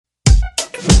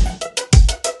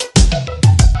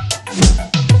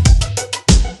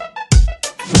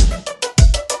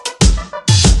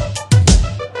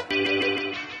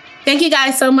Thank you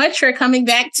guys so much for coming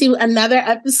back to another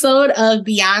episode of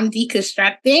Beyond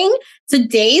Deconstructing.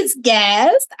 Today's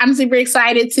guest, I'm super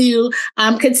excited to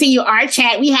continue our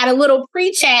chat. We had a little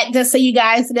pre-chat, just so you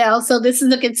guys know. So this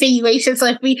is a continuation.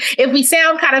 So if we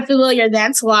sound kind of familiar,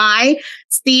 that's why.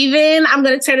 Stephen, I'm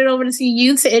going to turn it over to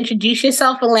you to introduce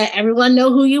yourself and let everyone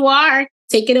know who you are.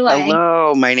 Take it away.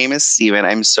 Hello, my name is Stephen.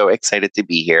 I'm so excited to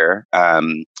be here.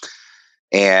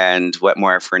 And what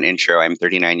more for an intro? I'm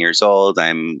 39 years old.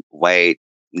 I'm white,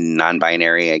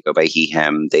 non-binary. I go by he,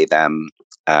 him, they, them.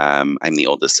 I'm the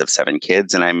oldest of 7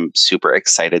 kids, and I'm super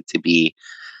excited to be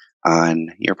on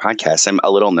your podcast. I'm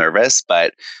a little nervous,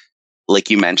 but like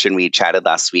you mentioned, we chatted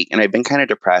last week, and I've been kind of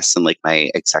depressed, and like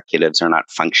my executives are not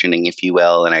functioning, if you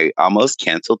will. And I almost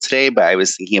canceled today, but I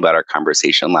was thinking about our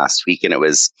conversation last week, and it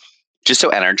was just so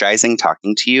energizing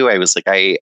talking to you. I was like,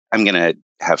 I'm going to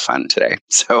have fun today.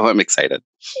 So I'm excited.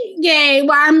 Yay.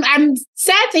 Well, I'm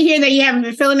sad to hear that you haven't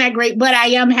been feeling that great, but I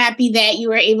am happy that you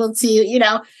were able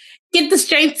to, get the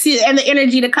strength and the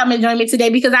energy to come and join me today,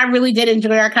 because I really did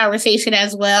enjoy our conversation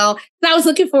as well. And I was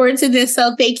looking forward to this.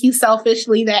 So thank you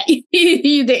selfishly that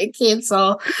you didn't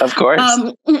cancel. Of course.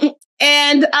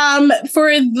 And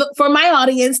for my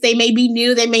audience, they may be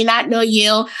new, they may not know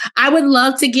you. I would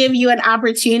love to give you an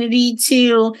opportunity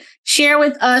to share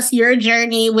with us your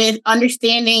journey with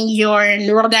understanding your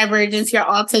neurodivergence, your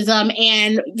autism,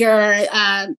 and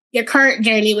your current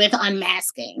journey with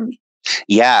unmasking.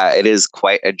 Yeah, it is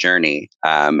quite a journey.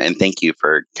 And thank you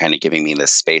for kind of giving me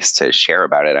this space to share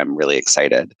about it. I'm really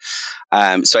excited.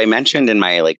 So I mentioned in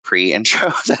my pre-intro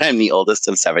that I'm the oldest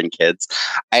of 7 kids.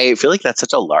 I feel like that's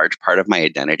such a large part of my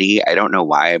identity. I don't know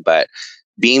why, but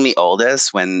being the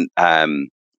oldest when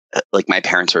my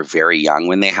parents were very young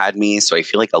when they had me. So I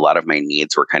feel like a lot of my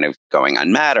needs were kind of going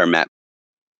unmet or met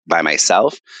by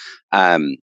myself.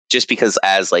 Just because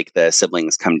as the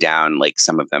siblings come down,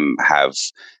 some of them have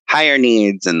higher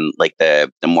needs, and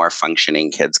the more functioning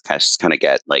kids kind of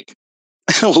get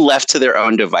left to their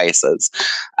own devices.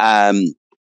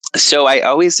 So I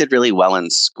always did really well in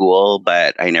school,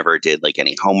 but I never did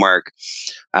any homework.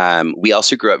 We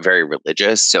also grew up very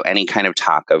religious. So any kind of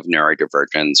talk of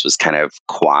neurodivergence was kind of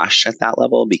quashed at that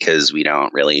level because we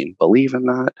don't really believe in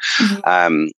that.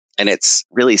 Mm-hmm. And it's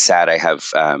really sad. I have,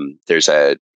 there's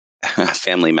a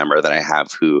family member that I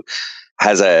have who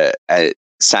has a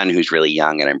son who's really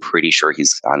young, and I'm pretty sure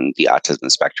he's on the autism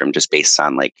spectrum just based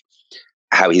on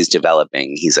how he's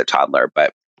developing. He's a toddler,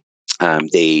 but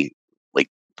they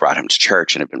brought him to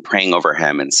church and have been praying over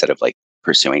him instead of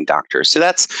pursuing doctors. So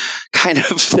that's kind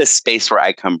of the space where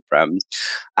I come from.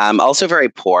 Also very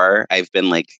poor. I've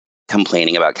been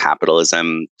complaining about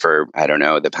capitalism for, I don't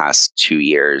know, the past 2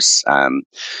 years.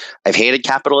 I've hated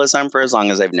capitalism for as long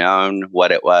as I've known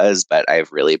what it was, but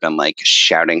I've really been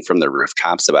shouting from the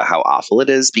rooftops about how awful it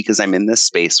is, because I'm in this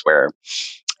space where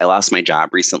I lost my job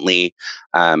recently.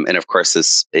 And of course,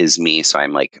 this is me. So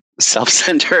I'm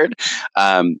self-centered.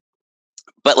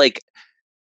 But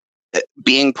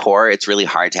being poor, it's really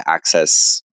hard to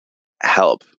access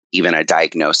help, even a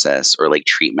diagnosis or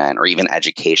treatment or even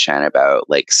education about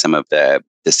some of the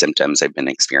symptoms I've been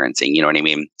experiencing. You know what I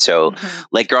mean? So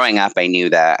mm-hmm. Growing up, I knew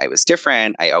that I was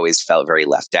different. I always felt very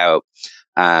left out.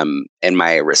 And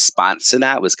my response to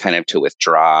that was kind of to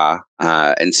withdraw.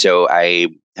 And so I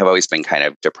have always been kind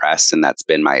of depressed, and that's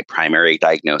been my primary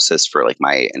diagnosis for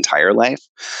my entire life.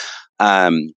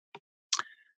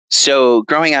 So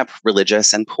growing up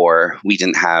religious and poor, we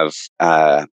didn't have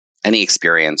any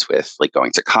experience with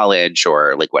going to college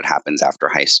or what happens after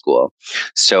high school.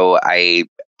 So I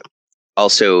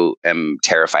also am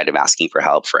terrified of asking for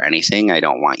help for anything. I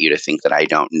don't want you to think that I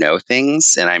don't know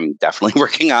things, and I'm definitely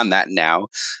working on that now.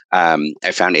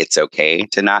 I found it's okay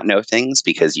to not know things,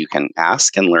 because you can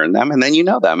ask and learn them, and then you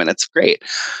know them, and it's great.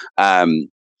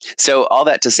 So all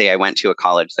that to say, I went to a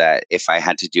college that if I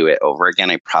had to do it over again,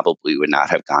 I probably would not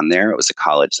have gone there. It was a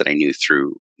college that I knew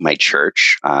through my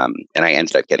church. And I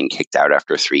ended up getting kicked out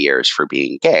after 3 years for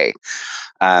being gay.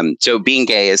 So being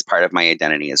gay is part of my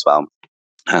identity as well.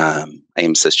 I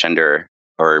am cisgender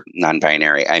or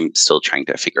non-binary. I'm still trying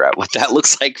to figure out what that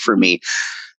looks like for me.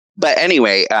 But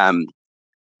anyway,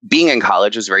 being in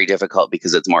college was very difficult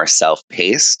because it's more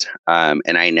self-paced.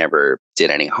 And I never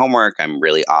did any homework. I'm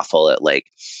really awful at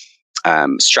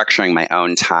structuring my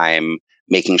own time,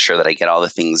 making sure that I get all the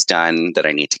things done that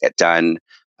I need to get done.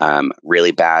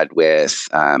 Really bad with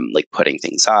putting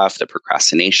things off, the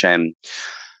procrastination.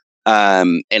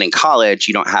 And in college,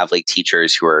 you don't have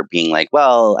teachers who are being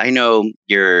well, I know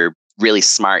you're really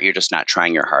smart. You're just not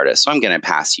trying your hardest. So I'm going to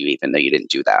pass you even though you didn't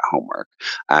do that homework.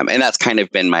 And that's kind of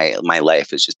been my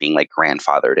life, is just being like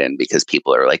grandfathered in, because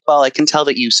people are like, well, I can tell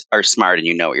that you are smart and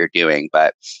you know what you're doing,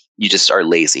 but you just are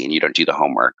lazy and you don't do the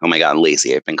homework. Oh my God, I'm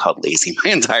lazy. I've been called lazy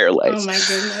my entire life. Oh my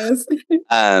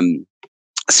goodness.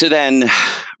 So then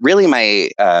really I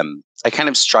kind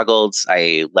of struggled.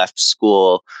 I left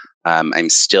school. I'm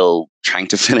still trying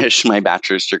to finish my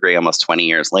bachelor's degree almost 20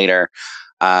 years later.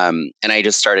 And I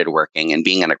just started working and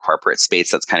being in a corporate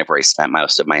space. That's kind of where I spent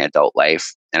most of my adult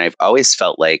life. And I've always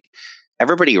felt like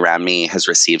everybody around me has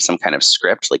received some kind of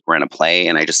script, like we're in a play,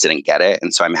 and I just didn't get it.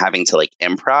 And so I'm having to like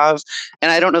improv,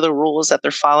 and I don't know the rules that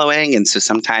they're following. And so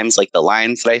sometimes like the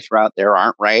lines that I throw out there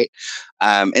aren't right.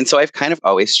 And so I've kind of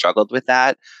always struggled with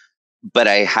that. But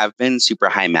I have been super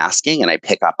high masking, and I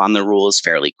pick up on the rules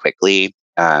fairly quickly.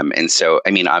 And so,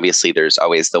 I mean, obviously there's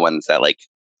always the ones that like,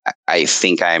 I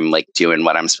think I'm like doing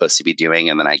what I'm supposed to be doing,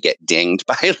 and then I get dinged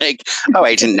by like, oh,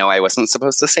 I didn't know I wasn't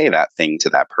supposed to say that thing to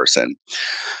that person.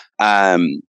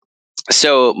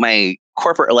 So my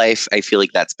corporate life, I feel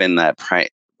like that's been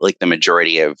like the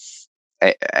majority of.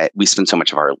 We spend so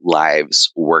much of our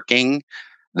lives working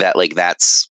that like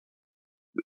that's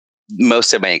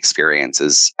most of my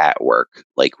experiences at work,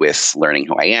 like with learning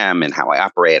who I am and how I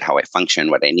operate, how I function,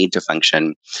 what I need to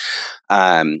function.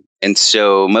 And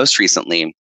so most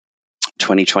recently,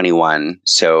 2021.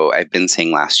 So I've been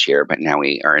saying last year, but now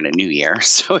we are in a new year.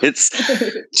 So it's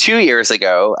 2 years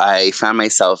ago, I found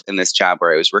myself in this job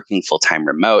where I was working full-time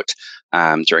remote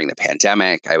during the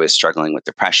pandemic. I was struggling with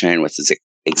depression, with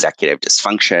executive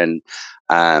dysfunction.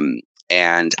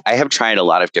 And I have tried a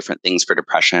lot of different things for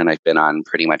depression. I've been on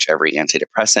pretty much every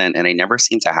antidepressant, and I never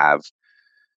seem to have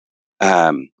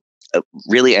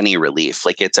really any relief.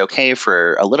 Like it's okay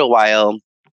for a little while.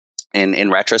 And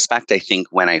in retrospect, I think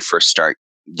when I first start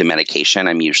the medication,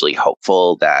 I'm usually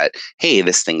hopeful that, hey,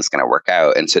 this thing's going to work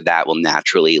out. And so that will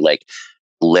naturally like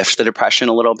lift the depression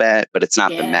a little bit, but it's not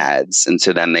the meds. And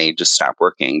so then they just stop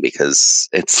working because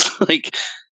it's like,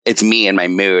 it's me and my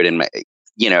mood and my,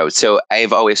 so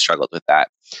I've always struggled with that.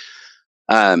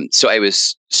 So I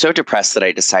was so depressed that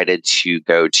I decided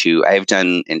to I've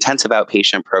done intensive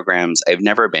outpatient programs. I've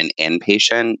never been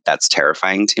inpatient. That's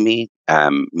terrifying to me.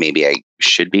 Maybe I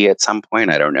should be at some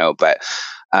point. I don't know. But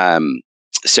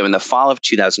so in the fall of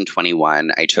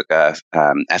 2021, I took a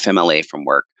FMLA from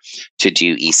work to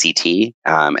do ECT.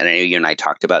 And I know you and I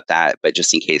talked about that, but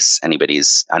just in case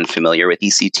anybody's unfamiliar with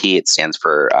ECT, it stands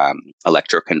for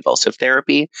electroconvulsive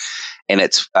therapy. And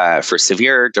it's for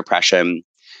severe depression.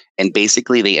 And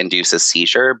basically, they induce a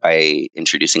seizure by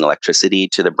introducing electricity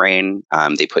to the brain.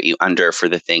 They put you under for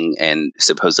the thing, and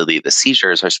supposedly the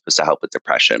seizures are supposed to help with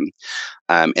depression.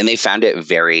 And they found it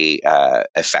very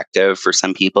effective for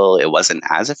some people. It wasn't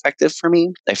as effective for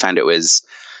me. I found it was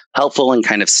helpful in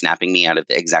kind of snapping me out of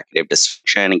the executive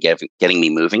dysfunction and getting me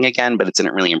moving again, but it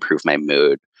didn't really improve my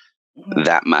mood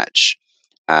that much.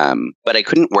 But I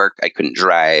couldn't work. I couldn't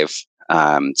drive.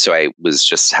 So I was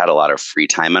just had a lot of free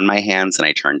time on my hands, and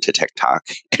I turned to TikTok.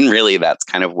 And really, that's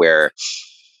kind of where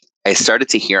I started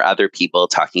to hear other people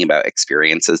talking about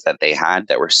experiences that they had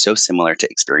that were so similar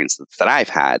to experiences that I've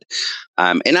had.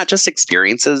 And not just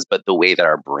experiences, but the way that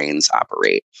our brains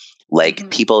operate.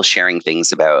 Like people sharing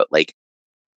things about like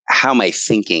how my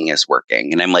thinking is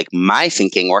working. And I'm like, my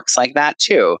thinking works like that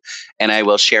too. And I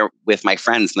will share with my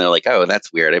friends, and they're like, oh,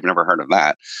 that's weird. I've never heard of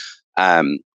that.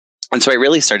 And so I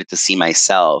really started to see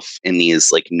myself in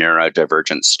these like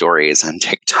neurodivergent stories on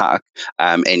TikTok.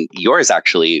 And yours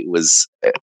actually was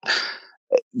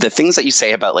the things that you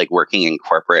say about like working in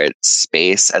corporate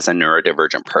space as a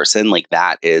neurodivergent person, like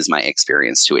that is my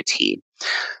experience to a T.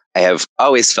 I have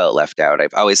always felt left out.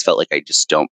 I've always felt like I just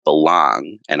don't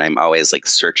belong. And I'm always like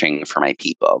searching for my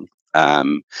people.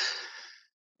 And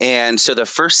so the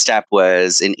first step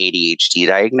was an ADHD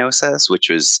diagnosis, which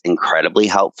was incredibly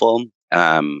helpful.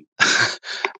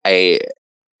 I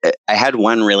had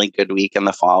one really good week in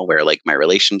the fall where like my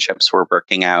relationships were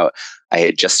working out. I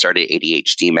had just started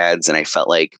ADHD meds, and I felt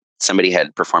like somebody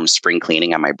had performed spring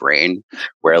cleaning on my brain,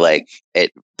 where like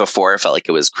before it felt like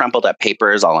it was crumpled up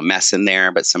papers, all a mess in there,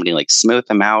 but somebody like smoothed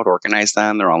them out, organized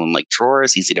them. They're all in like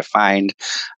drawers, easy to find.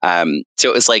 So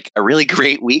it was like a really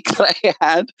great week that I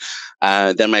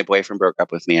had. Then my boyfriend broke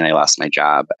up with me, and I lost my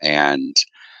job. And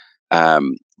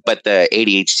but the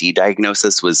ADHD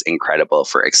diagnosis was incredible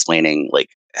for explaining like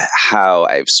how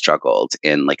I've struggled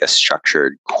in like a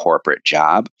structured corporate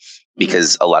job,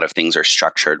 because a lot of things are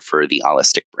structured for the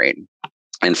holistic brain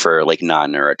and for like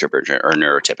non-neurodivergent or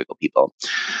neurotypical people.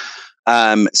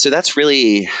 So that's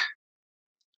really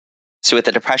So with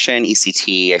the depression,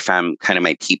 ECT, I found kind of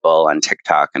my people on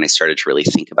TikTok, and I started to really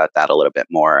think about that a little bit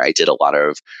more. I did a lot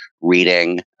of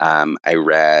reading. I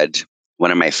read,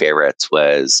 one of my favorites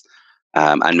was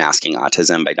Unmasking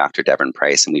Autism by Dr. Devon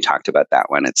Price, and we talked about that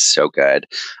one. It's so good.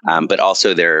 But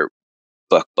also their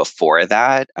book before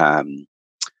that,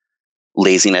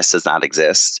 Laziness Does Not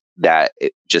Exist, that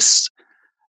it just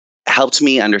helped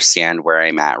me understand where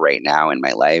I'm at right now in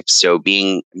my life. So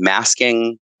being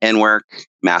masking in work,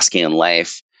 masking in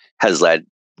life has led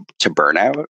to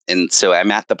burnout. And so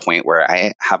I'm at the point where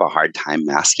I have a hard time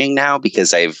masking now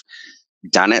because I've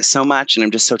done it so much and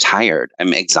I'm just so tired.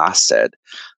 I'm exhausted.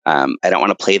 I don't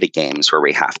want to play the games where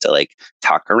we have to like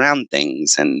talk around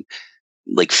things and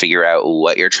like figure out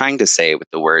what you're trying to say with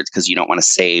the words, because you don't want to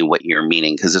say what you're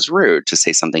meaning, because it's rude to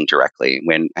say something directly,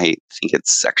 when I think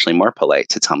it's actually more polite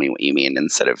to tell me what you mean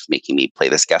instead of making me play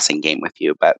this guessing game with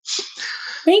you. But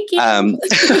thank you.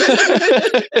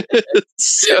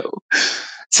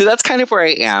 So that's kind of where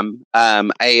I am.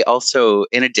 I also,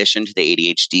 in addition to the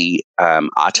ADHD,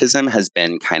 autism has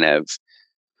been kind of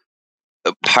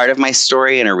a part of my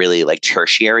story in a really like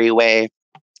tertiary way.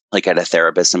 Like I had a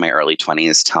therapist in my early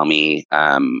 20s tell me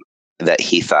that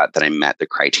he thought that I met the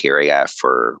criteria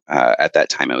for, at that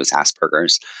time it was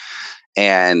Asperger's.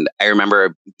 And I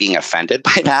remember being offended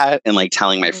by that and like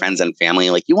telling my friends and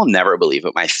family, like, you will never believe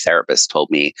what my therapist told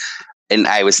me. And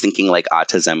I was thinking like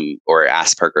autism or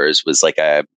Asperger's was like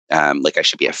like I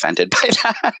should be offended by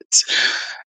that.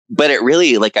 But it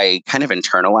really, like, I kind of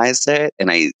internalized it and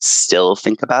I still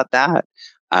think about that.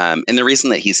 And the reason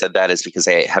that he said that is because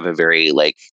I have a very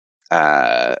like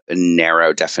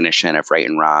narrow definition of right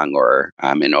and wrong, or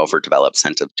an overdeveloped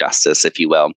sense of justice, if you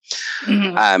will.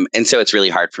 And so it's really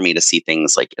hard for me to see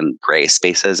things like in gray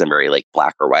spaces and very like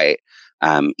black or white.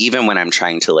 Even when I'm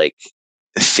trying to like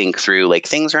think through, like,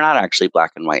 things are not actually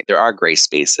black and white. There are gray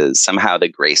spaces. Somehow the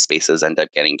gray spaces end up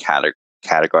getting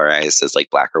categorized as like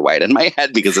black or white in my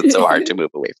head because it's so hard to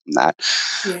move away from that.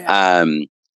 Yeah.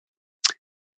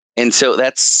 And so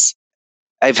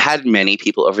I've had many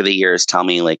people over the years tell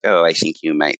me like, oh, I think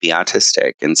you might be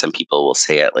autistic. And some people will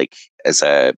say it like as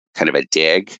a kind of a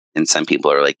dig. And some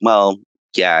people are like, well,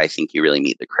 yeah, I think you really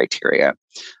meet the criteria.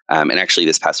 And actually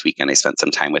this past weekend, I spent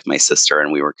some time with my sister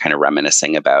and we were kind of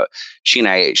reminiscing about,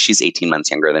 she's 18 months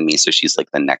younger than me. So she's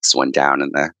like the next one down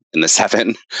in the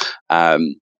seven.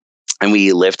 And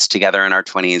we lived together in our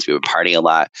 20s. We would party a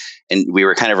lot. And we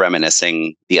were kind of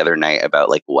reminiscing the other night about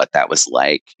like what that was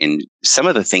like. And some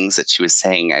of the things that she was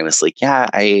saying, I was like, yeah,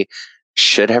 I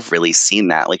should have really seen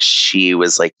that. Like, she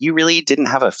was like, you really didn't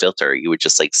have a filter. You would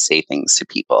just like say things to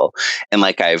people. And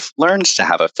like, I've learned to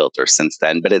have a filter since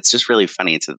then, but it's just really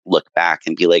funny to look back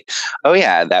and be like, oh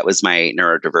yeah, that was my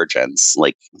neurodivergence.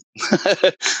 Like,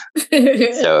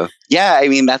 so yeah, I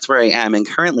mean, that's where I am. And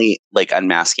currently, like,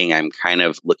 unmasking, I'm kind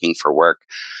of looking for work.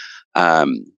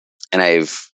 And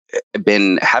I've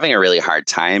been having a really hard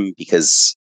time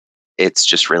because it's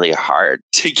just really hard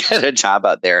to get a job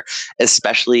out there,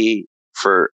 especially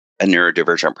for a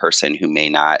neurodivergent person who may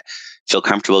not feel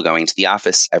comfortable going to the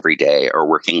office every day or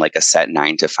working like a set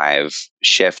 9 to 5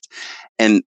 shift.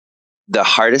 And the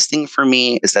hardest thing for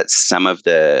me is that some of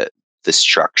the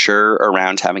structure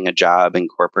around having a job in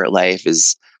corporate life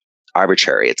is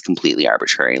arbitrary. It's completely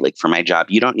arbitrary. Like, for my job,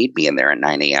 you don't need me in there at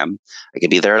 9 a.m. I could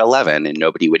be there at 11 and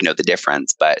nobody would know the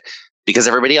difference. But because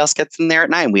everybody else gets in there at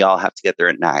 9, we all have to get there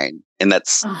at 9. And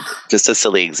that's just a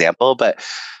silly example. But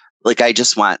like, I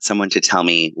just want someone to tell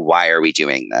me, why are we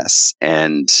doing this?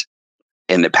 And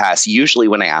in the past, usually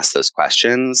when I ask those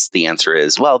questions, the answer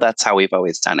is, well, that's how we've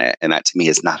always done it. And that to me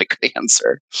is not a good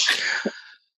answer.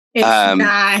 It's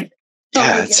not.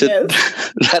 Yeah, so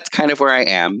that's kind of where I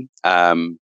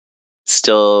am.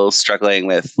 Still struggling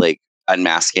with like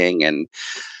unmasking and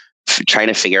trying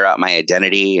to figure out my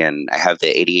identity. And I have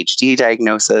the ADHD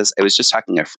diagnosis. I was just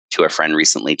talking to a friend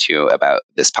recently too about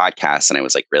this podcast, and I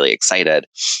was like really excited.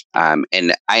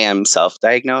 And I am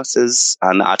self-diagnosed as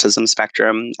on the autism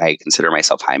spectrum. I consider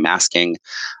myself high masking.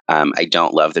 I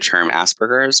don't love the term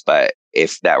Asperger's, but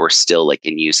if that were still like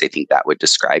in use, I think that would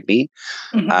describe me.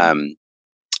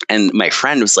 And my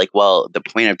friend was like, well, the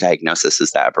point of diagnosis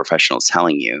is that a professional is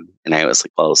telling you. And I was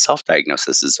like, well,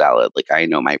 self-diagnosis is valid. Like, I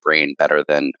know my brain better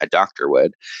than a doctor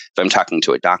would. If I'm talking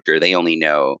to a doctor, they only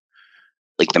know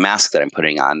like the mask that I'm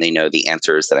putting on. They know the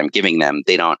answers that I'm giving them.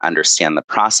 They don't understand the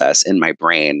process in my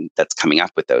brain that's coming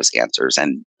up with those answers.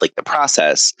 And like the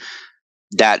process,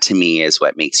 that to me is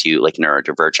what makes you like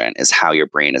neurodivergent, is how your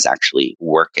brain is actually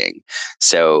working.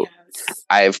 So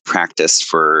I've practiced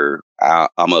for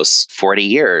almost 40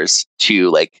 years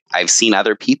to like, I've seen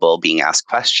other people being asked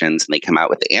questions and they come out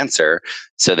with the answer.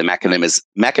 So the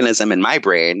mechanism in my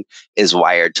brain is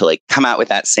wired to like come out with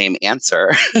that same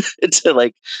answer to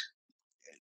like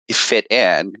fit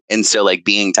in. And so like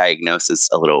being diagnosed is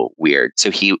a little weird. So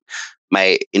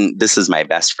this is my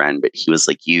best friend, but he was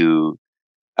like,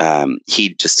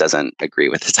 he just doesn't agree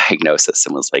with the diagnosis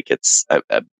and was like, it's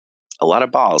a lot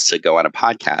of balls to go on a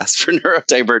podcast for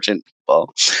neurodivergent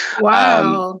people.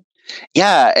 Wow.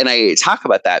 Yeah. And I talk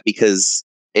about that because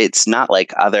it's not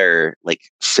like other like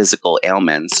physical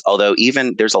ailments, although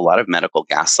even there's a lot of medical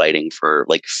gaslighting for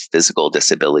like physical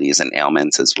disabilities and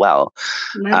ailments as well.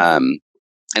 Right.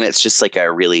 And it's just like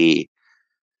a really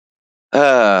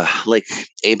like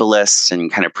ableist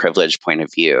and kind of privileged point of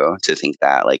view to think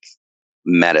that like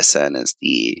medicine is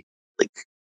the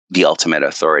ultimate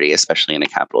authority, especially in a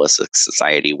capitalistic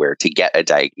society where to get a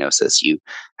diagnosis, you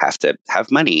have to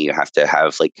have money, you have to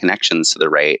have like connections to the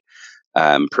right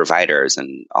providers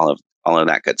and all of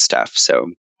that good stuff.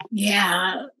 So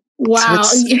yeah. Wow.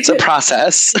 So it's a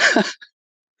process.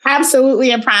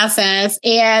 Absolutely a process.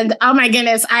 And oh my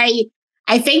goodness,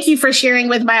 I thank you for sharing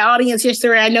with my audience your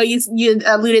story. I know you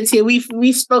alluded to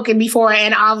we've spoken before,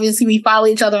 and obviously we follow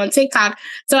each other on TikTok.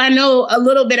 So I know a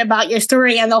little bit about your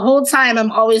story. And the whole time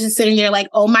I'm always just sitting there like,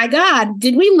 oh my God,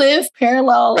 did we live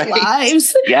parallel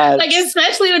lives? Yes. Like,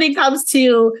 especially when it comes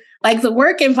to like the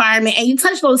work environment. And you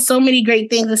touched on so many great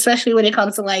things, especially when it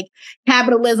comes to like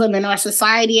capitalism and our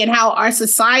society and how our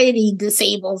society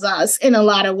disables us in a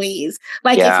lot of ways.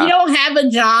 Like if you don't have a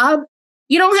job,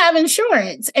 you don't have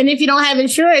insurance. And if you don't have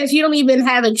insurance, you don't even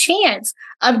have a chance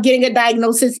of getting a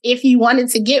diagnosis if you wanted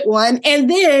to get one. And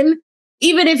then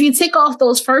even if you tick off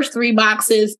those first 3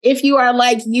 boxes, if you are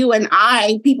like you and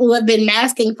I, people who have been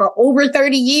masking for over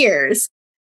 30 years,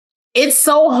 it's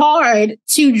so hard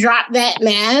to drop that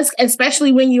mask,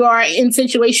 especially when you are in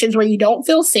situations where you don't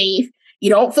feel safe, you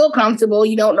don't feel comfortable,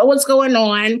 you don't know what's going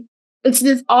on. It's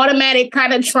this automatic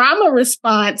kind of trauma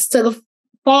response to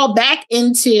fall back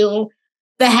into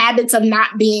the habits of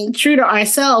not being true to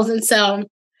ourselves. And so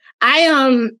I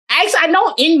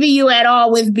don't envy you at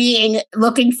all with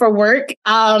looking for work.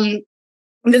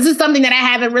 This is something that I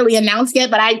haven't really announced yet,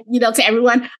 but to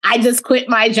everyone, I just quit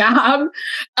my job.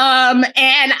 And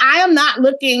I am not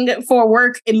looking for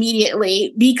work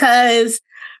immediately because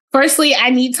firstly,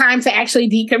 I need time to actually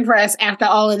decompress after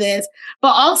all of this.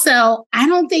 But also, I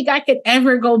don't think I could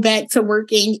ever go back to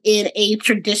working in a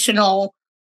traditional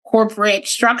corporate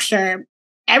structure.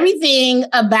 Everything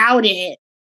about it,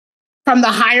 from the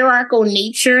hierarchical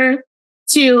nature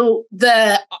to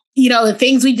the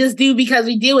things we just do because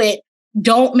we do it,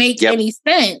 don't make any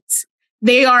sense.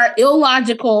 They are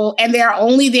illogical and they are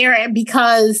only there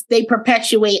because they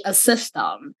perpetuate a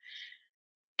system.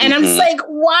 And I'm just like,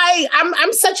 why?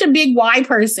 I'm such a big why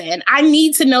person. I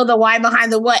need to know the why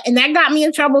behind the what. And that got me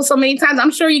in trouble so many times.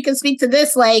 I'm sure you can speak to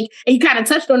this, and you kind of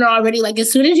touched on it already. Like,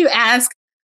 as soon as you ask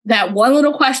that one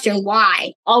little question,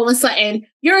 why, all of a sudden,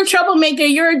 you're a troublemaker,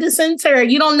 you're a dissenter,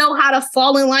 you don't know how to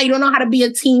fall in line, you don't know how to be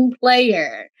a team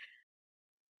player.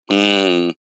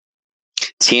 Team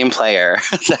player,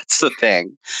 that's the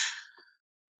thing.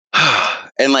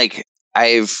 And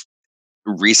I've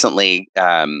recently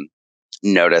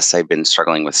noticed I've been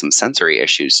struggling with some sensory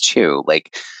issues too.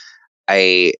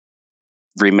 I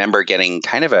remember getting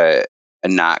kind of a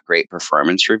not great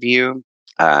performance review.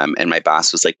 And my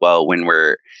boss was like, well, when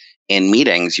we're in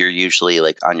meetings, you're usually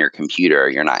on your computer,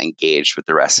 you're not engaged with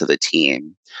the rest of the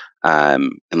team.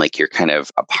 And you're kind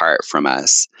of apart from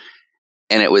us.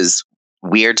 And it was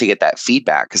weird to get that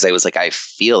feedback because I was like, I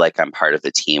feel like I'm part of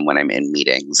the team when I'm in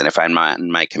meetings. And if I'm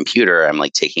on my computer, I'm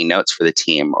taking notes for the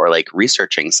team or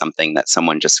researching something that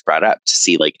someone just brought up to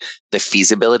see the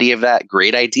feasibility of that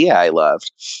great idea I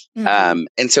loved. And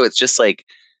so it's just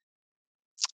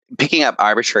picking up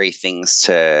arbitrary things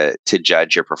to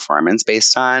judge your performance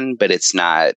based on, but it's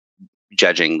not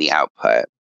judging the output.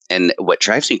 And what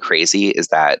drives me crazy is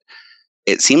that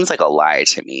it seems like a lie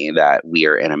to me that we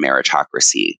are in a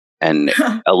meritocracy. And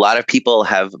a lot of people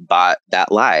have bought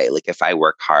that lie. If I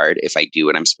work hard, if I do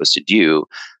what I'm supposed to do,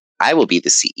 I will be the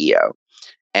CEO.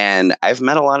 And I've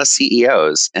met a lot of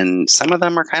CEOs and some of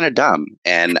them are kind of dumb.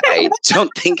 And I don't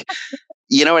think,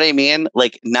 you know what I mean?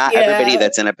 Not everybody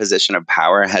that's in a position of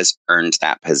power has earned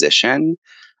that position.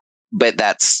 But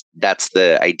that's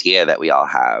the idea that we all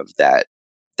have, that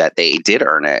they did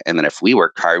earn it. And then if we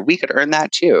worked hard, we could earn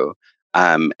that too.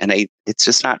 And it's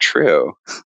just not true.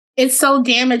 It's so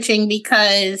damaging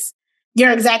because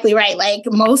You're exactly right. Like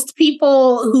most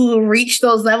people who reach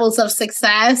those levels of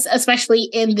success, especially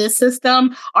in this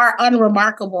system, are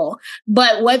unremarkable.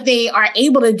 But what they are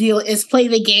able to do is play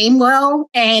the game well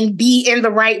and be in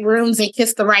the right rooms and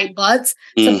kiss the right butts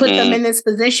to put them in this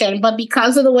position. But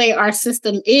because of the way our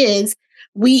system is,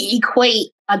 we equate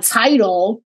a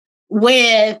title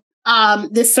with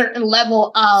this certain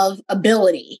level of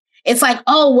ability. It's like,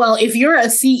 oh, well, if you're a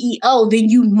CEO, then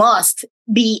you must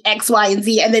be X, Y, and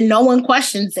Z, and then no one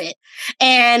questions it.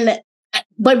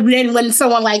 But then when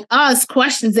someone like us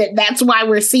questions it, that's why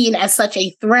we're seen as such a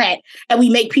threat, and we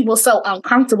make people so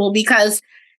uncomfortable because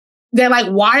they're like,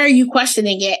 why are you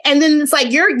questioning it? And then it's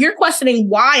like, you're questioning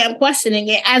why I'm questioning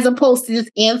it, as opposed to just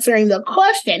answering the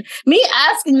question. Me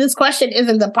asking this question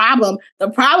isn't the problem. The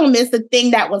problem is the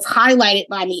thing that was highlighted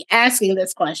by me asking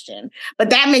this question.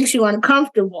 But that makes you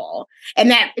uncomfortable. And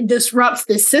that disrupts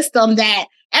the system that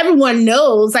everyone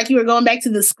knows. Like you were going back to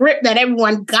the script that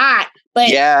everyone got.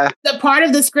 But the part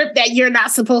of the script that you're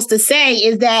not supposed to say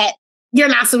is that you're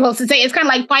not supposed to say. It's kind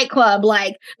of like Fight Club.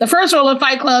 Like the first rule of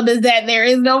Fight Club is that there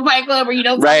is no Fight Club, or you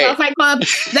don't talk about Fight Club.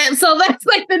 So that's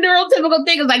like the neurotypical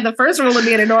thing. Is like the first rule of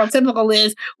being a neurotypical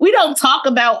is we don't talk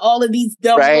about all of these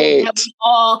dumb rules that we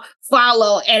all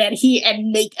follow and adhere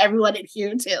and make everyone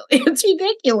adhere to. It's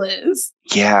ridiculous.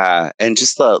 Yeah. And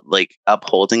just the like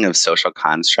upholding of social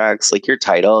constructs, like your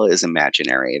title is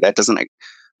imaginary. That doesn't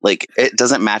it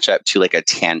doesn't match up to like a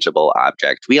tangible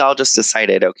object. We all just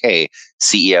decided, okay,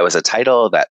 CEO is a title,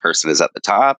 that person is at the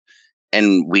top.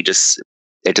 And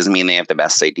it doesn't mean they have the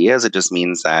best ideas. It just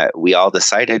means that we all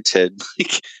decided to,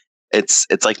 like, it's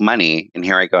like money. And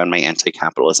here I go on my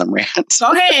anti-capitalism rant.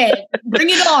 Go ahead, bring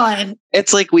it on.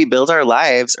 It's like we build our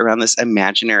lives around this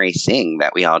imaginary thing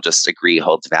that we all just agree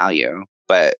holds value.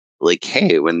 But like,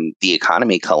 hey, when the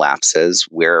economy collapses,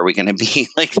 where are we going to be?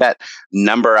 Like that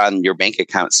number on your bank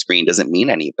account screen doesn't mean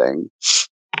anything.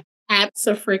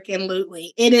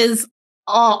 Abso-freaking-lutely. It is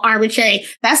all arbitrary.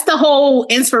 That's the whole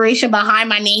inspiration behind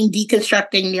my name,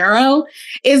 Deconstructing Neuro,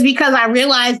 is because I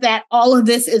realized that all of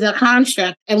this is a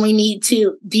construct and we need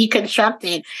to deconstruct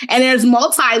it. And there's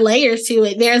multi-layers to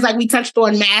it. There's like we touched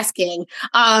on masking.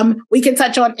 We can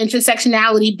touch on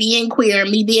intersectionality, being queer,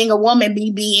 me being a woman,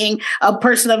 me being a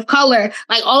person of color,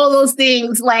 like all of those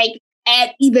things, like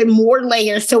add even more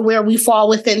layers to where we fall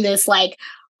within this like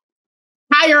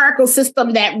hierarchical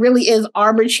system that really is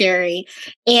arbitrary.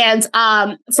 And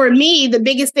for me, the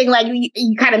biggest thing, like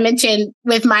you kind of mentioned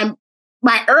with my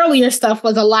earlier stuff,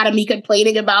 was a lot of me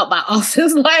complaining about my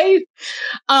office life.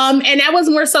 And that was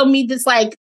more so me just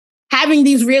like having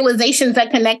these realizations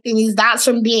and connecting these dots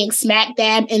from being smack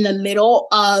dab in the middle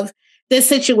of this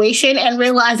situation and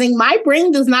realizing my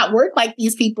brain does not work like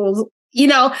these people's. You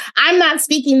know, I'm not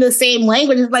speaking the same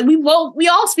language. It's like we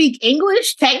all speak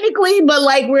English technically, but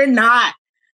like we're not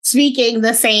speaking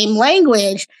the same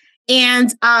language.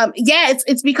 And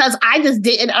it's because I just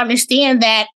didn't understand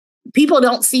that people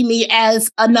don't see me as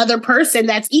another person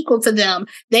that's equal to them.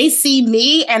 They see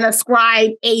me and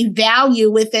ascribe a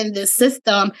value within this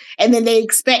system, and then they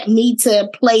expect me to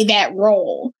play that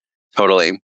role.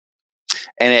 Totally.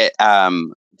 And it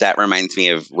that reminds me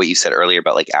of what you said earlier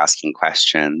about like asking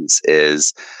questions.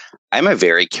 Is I'm a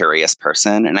very curious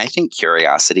person, and I think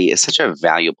curiosity is such a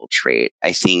valuable trait.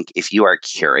 I think if you are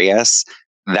curious,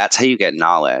 that's how you get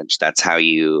knowledge. That's how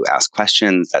you ask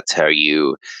questions. That's how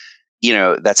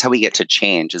that's how we get to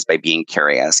change, is by being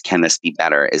curious. Can this be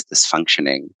better? Is this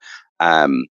functioning?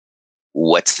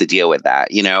 What's the deal with that?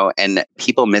 And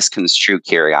people misconstrue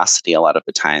curiosity a lot of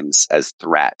the times as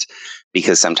threat,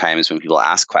 because sometimes when people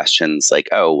ask questions like,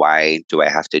 oh, why do I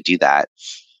have to do that?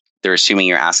 They're assuming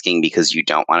you're asking because you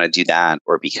don't want to do that,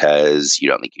 or because you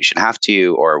don't think you should have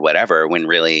to, or whatever, when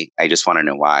really, I just want to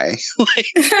know why.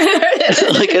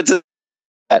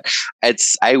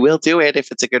 I will do it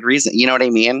if it's a good reason. You know what I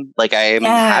mean? Like, I am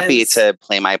happy to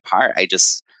play my part. I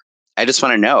just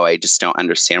want to know. I just don't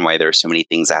understand why there are so many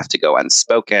things that have to go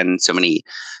unspoken, so many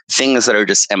things that are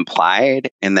just implied.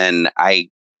 And then I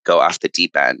go off the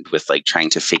deep end with like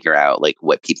trying to figure out like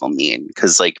what people mean.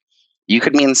 Because like you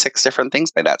could mean 6 different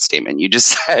things by that statement. You just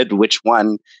said, which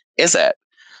one is it?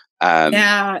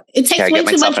 It takes way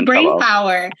too much brain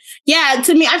power. Yeah,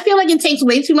 to me, I feel like it takes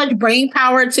way too much brain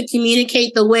power to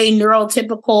communicate the way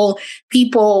neurotypical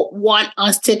people want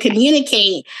us to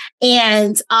communicate.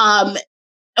 And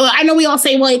I know we all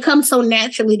say, well, it comes so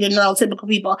naturally to neurotypical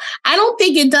people. I don't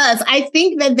think it does. I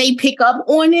think that they pick up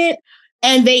on it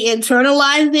and they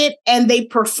internalize it and they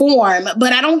perform.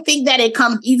 But I don't think that it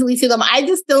comes easily to them. I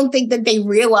just don't think that they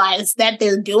realize that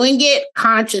they're doing it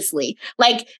consciously.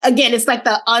 Like, again, it's like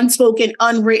the unspoken,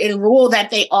 unwritten rule that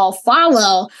they all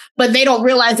follow, but they don't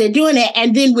realize they're doing it.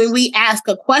 And then when we ask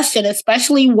a question,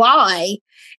 especially why,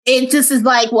 it just is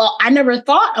like, well, I never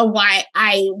thought of why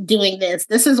I'm doing this.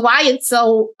 This is why it's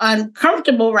so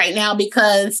uncomfortable right now,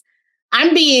 because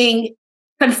I'm being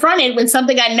confronted with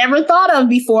something I never thought of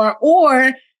before,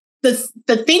 or the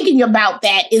thinking about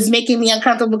that is making me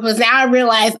uncomfortable, because now I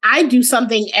realize I do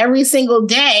something every single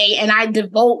day and I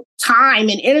devote time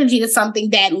and energy to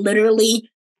something that literally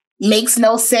makes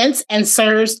no sense and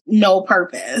serves no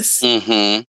purpose.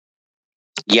 Mm-hmm.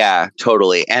 Yeah,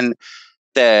 totally. And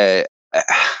the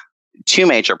two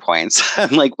major points,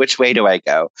 I'm like, which way do I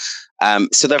go?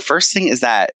 So the first thing is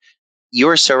that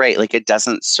you're so right. Like, it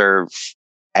doesn't serve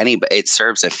anybody. It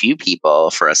serves a few people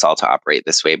for us all to operate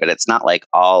this way, but it's not like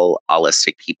all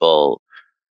holistic people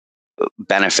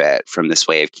benefit from this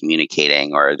way of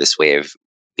communicating or this way of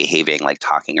behaving, like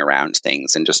talking around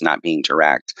things and just not being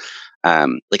direct.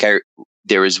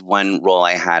 There was one role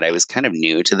I had. I was kind of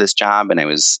new to this job, and I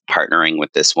was partnering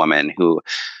with this woman who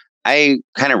I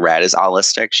kind of read as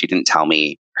holistic. She didn't tell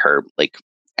me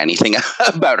anything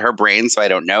about her brain, so I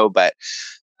don't know. But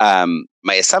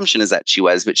my assumption is that she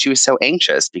was so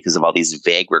anxious because of all these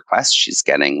vague requests she's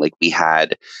getting. Like, we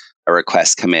had a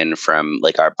request come in from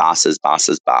like our boss's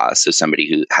boss's boss, so somebody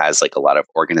who has like a lot of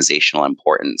organizational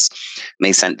importance. And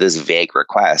they sent this vague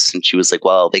request, and she was like,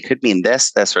 "Well, they could mean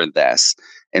this, this, or this."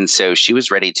 And so she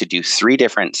was ready to do 3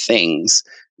 different things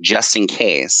just in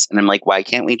case. And I'm like, why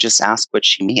can't we just ask what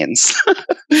she means?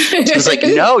 She was like,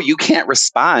 no, you can't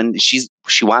respond. She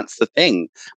wants the thing.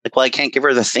 Like, well, I can't give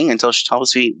her the thing until she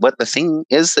tells me what the thing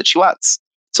is that she wants.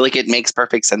 So like, it makes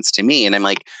perfect sense to me. And I'm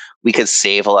like, we could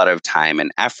save a lot of time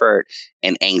and effort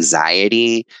and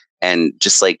anxiety and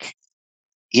just like,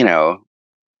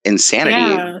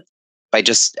 insanity by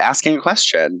just asking a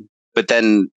question. But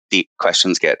then the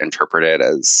questions get interpreted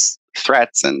as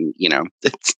threats, and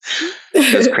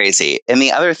it's crazy. And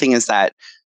the other thing is that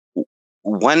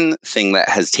one thing that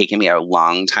has taken me a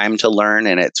long time to learn,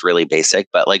 and it's really basic,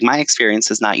 but like, my experience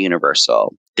is not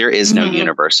universal. There is no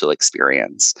universal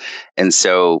experience. And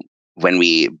so when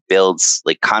we build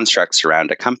like constructs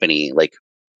around a company, like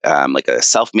a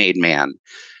self-made man,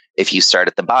 if you start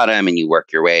at the bottom and you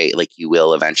work your way, like, you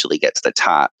will eventually get to the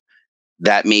top.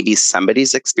 That may be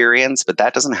somebody's experience, but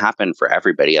that doesn't happen for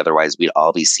everybody. Otherwise, we'd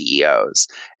all be CEOs.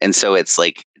 And so it's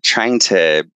like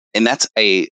and that's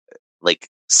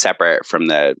separate from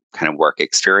the kind of work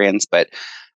experience. But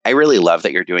I really love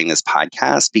that you're doing this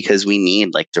podcast, because we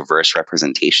need like diverse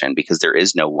representation, because there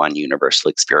is no one universal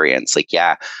experience. Like,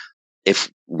 yeah,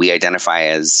 if we identify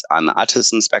as on the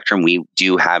autism spectrum, we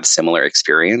do have similar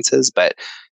experiences, but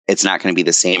it's not going to be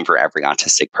the same for every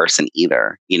autistic person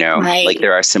either. Right. Like,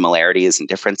 there are similarities and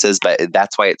differences, but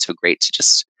that's why it's so great to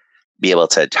just be able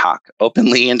to talk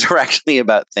openly and directly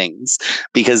about things,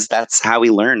 because that's how we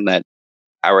learn that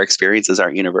our experiences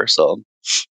aren't universal.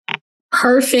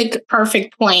 Perfect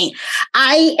point.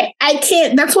 I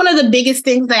can't, that's one of the biggest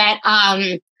things that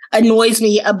annoys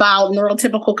me about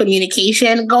neurotypical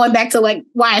communication, going back to like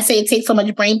why I say it takes so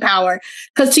much brain power.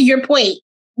 Because to your point,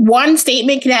 one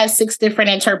statement can have 6 different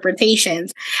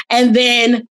interpretations. And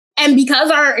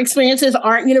because our experiences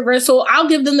aren't universal, I'll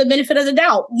give them the benefit of the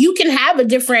doubt. You can have a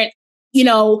different,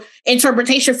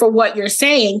 interpretation for what you're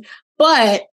saying.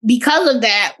 But because of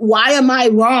that, why am I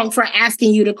wrong for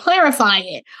asking you to clarify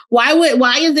it? Why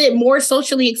is it more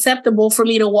socially acceptable for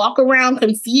me to walk around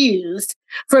confused,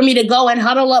 for me to go and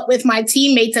huddle up with my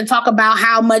teammates and talk about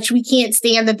how much we can't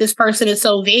stand that this person is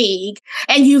so vague,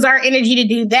 and use our energy to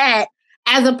do that,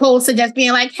 as opposed to just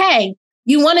being like, hey,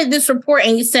 you wanted this report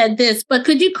and you said this, but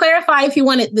could you clarify if you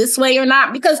want it this way or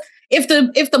not? Because if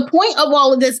the point of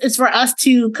all of this is for us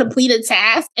to complete a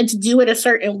task and to do it a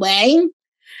certain way,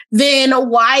 then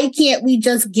why can't we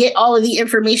just get all of the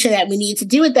information that we need to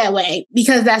do it that way?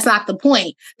 Because that's not the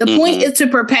point. The point is to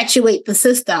perpetuate the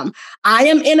system. I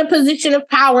am in a position of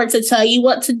power to tell you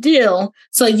what to do.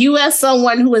 So you, as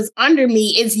someone who is under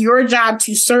me, it's your job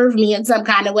to serve me in some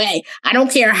kind of way. I don't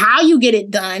care how you get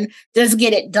it done, just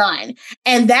get it done.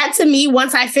 And that, to me,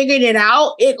 once I figured it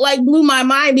out, it like blew my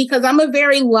mind, because I'm a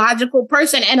very logical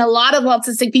person. And a lot of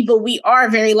autistic people, we are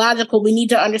very logical. We need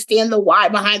to understand the why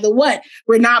behind the what.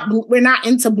 We're not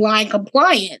into blind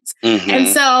compliance. And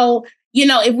so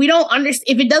if we don't understand,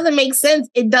 if it doesn't make sense,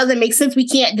 it doesn't make sense. We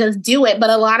can't just do it. But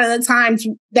a lot of the times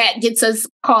that gets us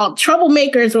called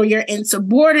troublemakers, or you're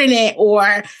insubordinate,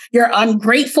 or you're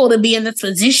ungrateful to be in this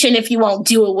position if you won't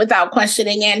do it without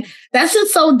questioning. And that's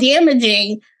just so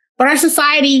damaging. But our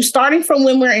society, starting from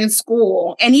when we're in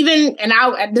school, and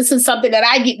this is something that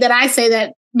I say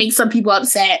that makes some people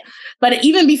upset, but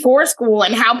even before school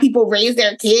and how people raise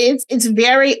their kids, it's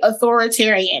very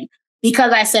authoritarian.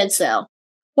 Because I said so.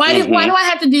 Why do I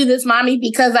have to do this, mommy?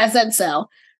 Because I said so.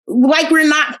 Like, we're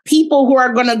not people who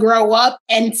are going to grow up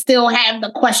and still have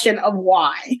the question of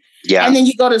why. Yeah. And then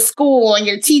you go to school and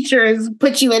your teachers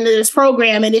put you into this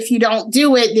program. And if you don't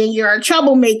do it, then you're a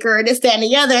troublemaker, this, that, and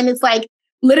the other. And it's like,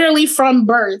 literally from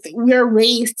birth, we're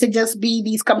raised to just be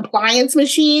these compliance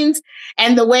machines.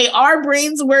 And the way our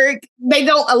brains work, they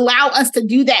don't allow us to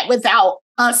do that without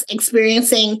us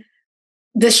experiencing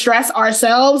distress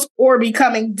ourselves or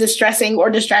becoming distressing or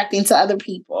distracting to other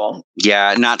people.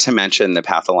 Yeah, not to mention the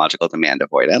pathological demand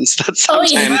avoidance that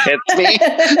sometimes hits me.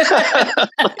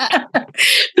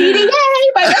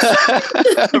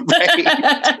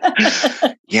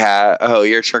 Right. Yeah. Oh,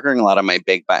 you're triggering a lot of my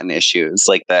big button issues.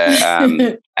 Like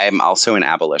I'm also an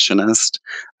abolitionist.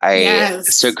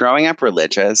 So growing up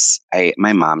religious,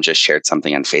 my mom just shared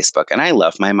something on Facebook, and I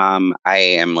love my mom. I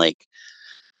am like,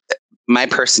 my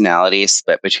personality is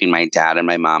split between my dad and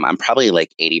my mom. I'm probably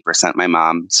like 80% my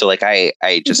mom. So like I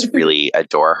just really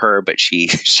adore her, but she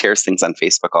shares things on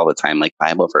Facebook all the time, like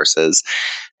Bible verses.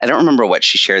 I don't remember what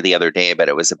she shared the other day, but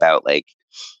it was about like,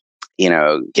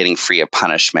 getting free of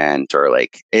punishment, or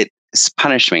like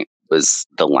punishment was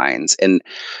the lines. And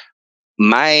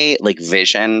my like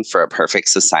vision for a perfect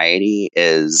society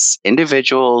is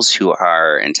individuals who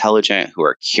are intelligent, who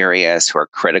are curious, who are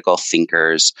critical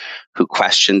thinkers, who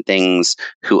question things,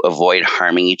 who avoid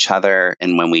harming each other.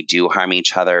 And when we do harm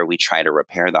each other, we try to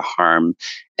repair the harm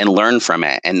and learn from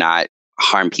it and not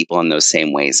harm people in those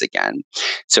same ways again.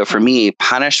 So for me,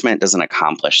 punishment doesn't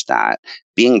accomplish that.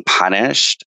 Being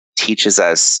punished teaches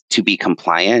us to be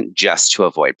compliant just to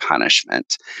avoid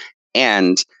punishment.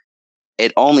 And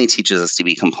it only teaches us to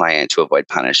be compliant to avoid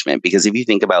punishment. Because if you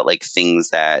think about like things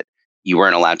that you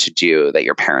weren't allowed to do that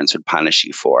your parents would punish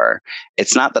you for,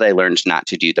 it's not that I learned not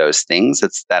to do those things.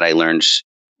 It's that I learned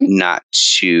not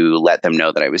to let them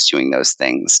know that I was doing those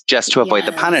things just to avoid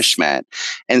the punishment.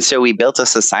 And so we built a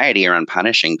society around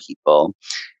punishing people,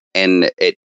 and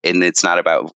it's not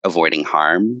about avoiding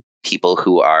harm. People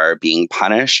who are being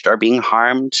punished are being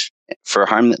harmed for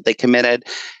harm that they committed.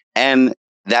 And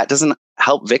that doesn't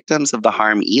help victims of the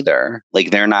harm either. Like,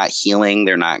 they're not healing,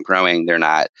 they're not growing, they're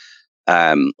not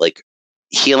like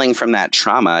healing from that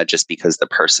trauma just because the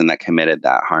person that committed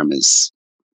that harm is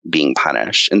being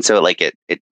punished. And so like it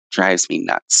drives me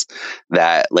nuts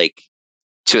that, like,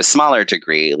 to a smaller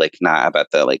degree, like not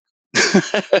about the like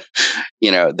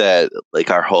the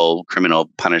like our whole criminal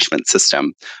punishment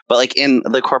system, but like in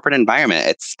the corporate environment,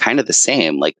 it's kind of the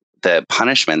same. Like, the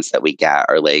punishments that we get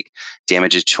are like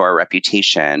damages to our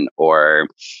reputation, or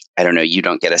I don't know, you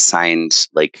don't get assigned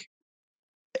like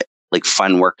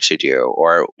fun work to do,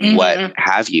 or what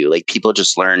have you. Like, people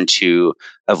just learn to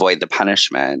avoid the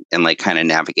punishment and like kind of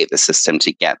navigate the system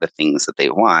to get the things that they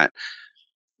want.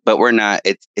 But we're not,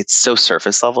 it's so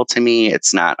surface level to me.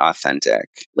 It's not authentic.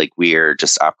 Like, we're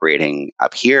just operating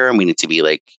up here, and we need to be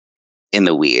like in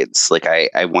the weeds. Like,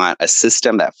 I want a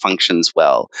system that functions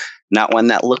well, not one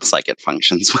that looks like it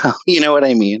functions well. You know what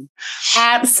I mean?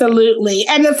 Absolutely.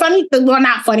 And not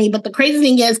funny, but the crazy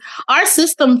thing is our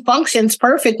system functions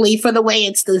perfectly for the way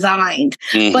it's designed.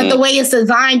 But the way it's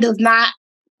designed does not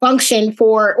function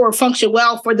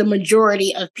well for the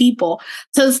majority of people.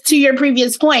 So to your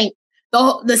previous point,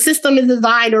 the system is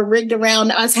designed or rigged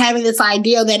around us having this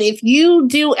idea that if you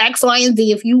do X, Y, and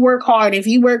Z, if you work hard, if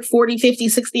you work 40, 50,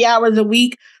 60 hours a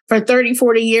week for 30,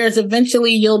 40 years,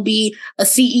 eventually you'll be a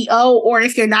CEO. Or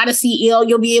if you're not a CEO,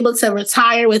 you'll be able to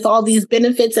retire with all these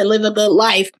benefits and live a good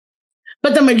life.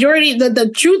 But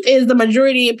the truth is the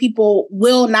majority of people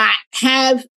will not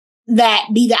have that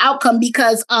be the outcome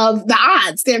because of the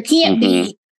odds. There can't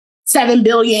be 7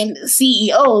 billion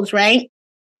CEOs, right?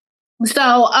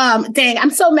 So, dang, I'm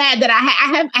so mad that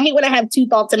I hate when I have two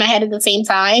thoughts in my head at the same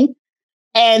time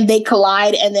and they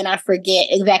collide, and then I forget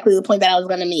exactly the point that I was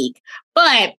going to make.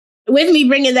 But with me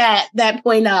bringing that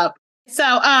point up, so,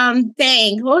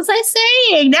 dang, what was I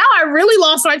saying? Now I really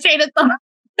lost my train of thought.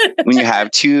 When you have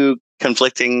two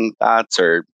conflicting thoughts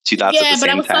or two thoughts at the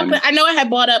same time. I know I had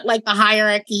brought up like the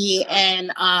hierarchy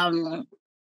and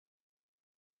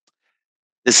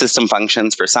the system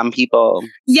functions for some people.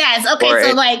 Yes. Okay.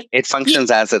 So like it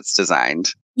functions as it's designed.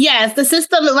 Yes, the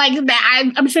system, like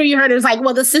that. I'm sure you heard it was like,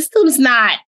 well, the system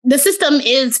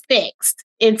is fixed.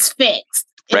 It's fixed.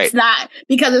 It's not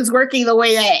because it's working the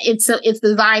way that it's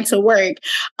designed to work.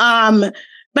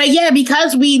 But yeah,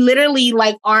 because we literally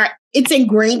it's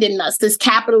ingrained in us, this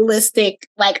capitalistic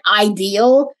like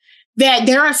ideal that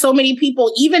there are so many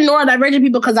people, even neurodivergent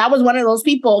people, because I was one of those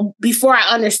people before I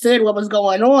understood what was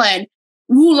going on,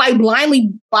 who like blindly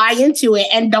buy into it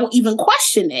and don't even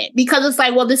question it because it's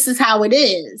like, well, this is how it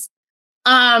is.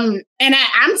 And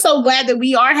I'm so glad that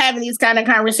we are having these kind of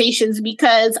conversations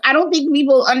because I don't think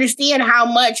people understand how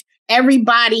much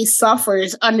everybody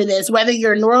suffers under this, whether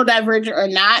you're neurodivergent or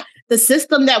not. The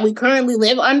system that we currently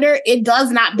live under, it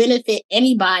does not benefit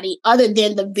anybody other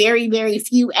than the very, very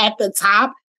few at the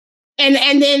top.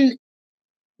 And then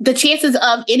the chances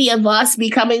of any of us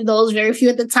becoming those very few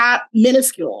at the top,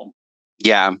 minuscule.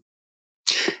 Yeah.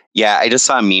 Yeah, I just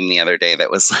saw a meme the other day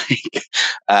that was like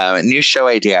a new show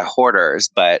idea, Hoarders,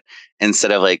 but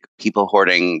instead of like people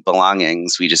hoarding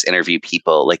belongings, we just interview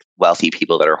people, like wealthy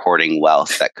people that are hoarding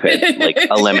wealth that could like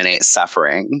eliminate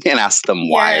suffering and ask them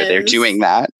why they're doing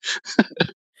that.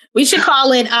 We should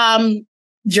call it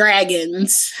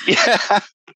dragons. Yeah.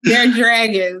 They're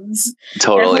dragons.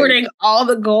 Totally. They're hoarding all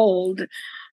the gold.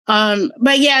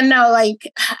 But yeah, no,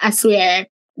 like I swear.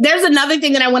 There's another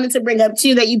thing that I wanted to bring up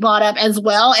too that you brought up as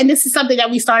well. And this is something that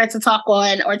we started to talk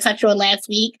on or touch on last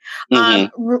week.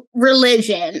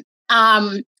 Religion.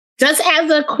 Just as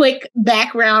a quick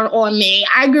background on me,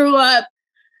 I grew up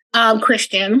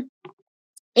Christian.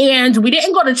 And we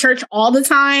didn't go to church all the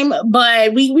time,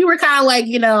 but we were kind of like,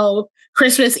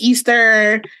 Christmas,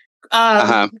 Easter,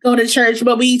 go to church,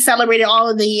 but we celebrated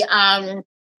all the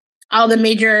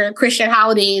major Christian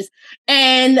holidays.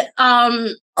 And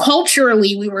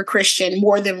culturally, we were Christian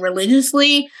more than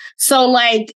religiously. So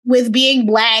like with being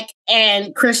Black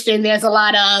and Christian, there's a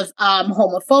lot of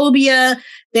homophobia.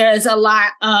 There's a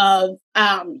lot of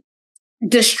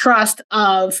distrust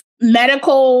of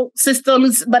medical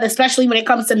systems, but especially when it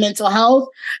comes to mental health.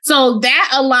 So that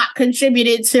a lot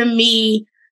contributed to me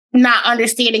not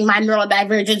understanding my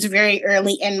neurodivergence very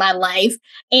early in my life.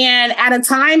 And at a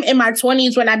time in my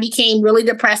 20s when I became really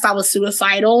depressed, I was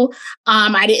suicidal.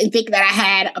 I didn't think that I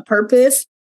had a purpose.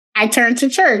 I turned to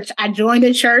church. I joined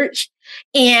a church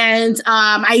and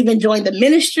I even joined the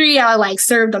ministry. I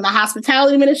served on the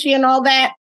hospitality ministry and all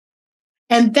that.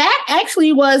 And that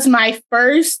actually was my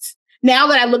first, now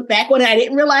that I look back on it, I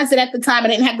didn't realize it at the time. I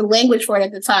didn't have the language for it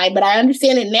at the time, but I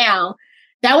understand it now.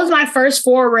 That was my first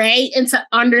foray into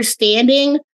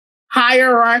understanding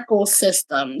hierarchical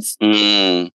systems.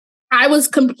 I was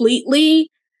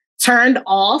completely turned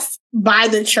off by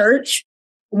the church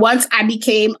once I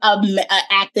became an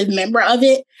active member of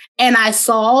it. And I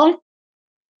saw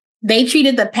they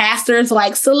treated the pastors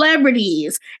like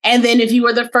celebrities. And then if you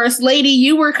were the first lady,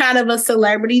 you were kind of a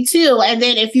celebrity too. And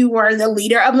then if you were the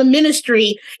leader of a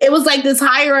ministry, it was like this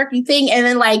hierarchy thing. And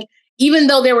then even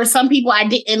though there were some people I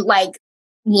didn't like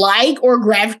or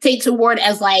gravitate toward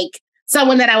as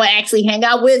someone that I would actually hang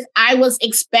out with, I was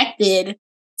expected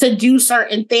to do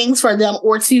certain things for them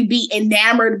or to be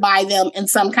enamored by them in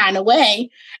some kind of way.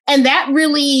 And that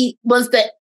really was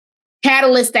the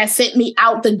catalyst that sent me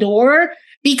out the door,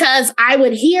 because I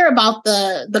would hear about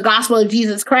the gospel of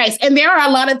Jesus Christ. And there are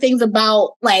a lot of things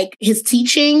about his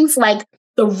teachings, the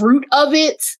root of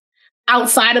it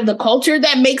outside of the culture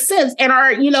that makes sense and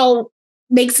are,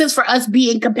 makes sense for us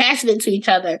being compassionate to each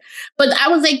other. But I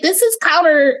was like, this is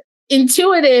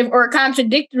counterintuitive or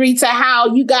contradictory to how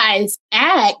you guys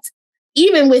act,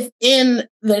 even within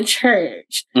the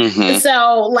church.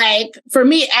 So for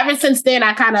me, ever since then,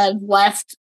 I kind of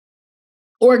left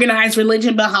organized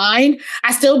religion behind.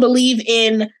 I still believe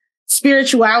in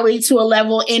spirituality to a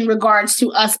level in regards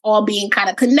to us all being kind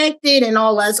of connected and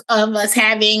all of us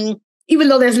having, even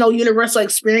though there's no universal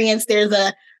experience, there's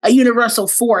a universal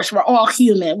force. We're all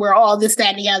human. We're all this,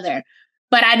 that, and the other.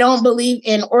 But I don't believe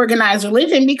in organized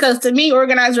religion because to me,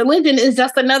 organized religion is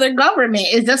just another government.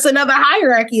 It's just another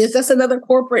hierarchy. It's just another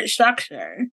corporate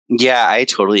structure. Yeah, I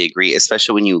totally agree,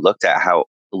 especially when you look at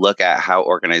how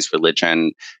organized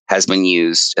religion has been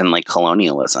used in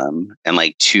colonialism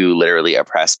and to literally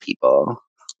oppress people.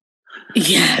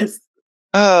 Yes.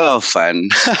 Oh, fun.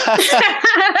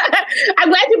 I'm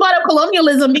glad you brought up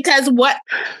colonialism because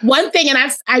one thing, and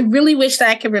I really wish that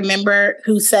I could remember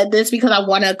who said this because I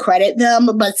want to credit them,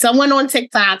 but someone on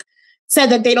TikTok said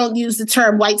that they don't use the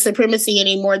term white supremacy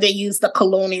anymore. They use the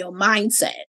colonial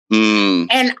mindset.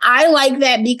 And I like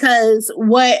that because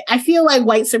what I feel like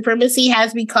white supremacy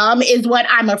has become is what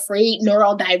I'm afraid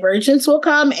neurodivergence will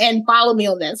come, and follow me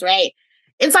on this, right?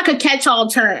 It's like a catch-all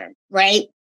term, right?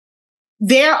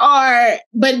 there are,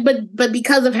 but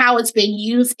because of how it's been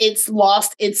used, it's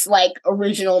lost its like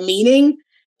original meaning.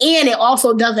 And it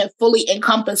also doesn't fully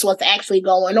encompass what's actually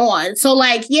going on. So,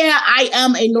 like, yeah, I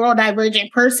am a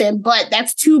neurodivergent person, but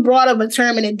that's too broad of a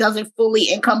term and it doesn't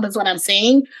fully encompass what I'm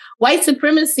saying. White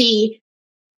supremacy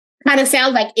kind of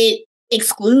sounds like it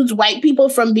excludes white people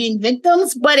from being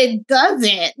victims, but it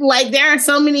doesn't. Like, there are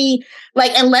so many,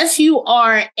 like, unless you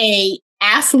are a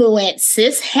affluent,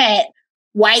 cishet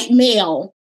white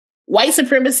male, white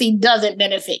supremacy doesn't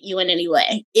benefit you in any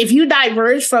way. If you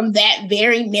diverge from that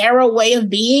very narrow way of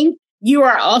being, you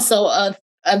are also a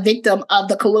victim of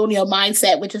the colonial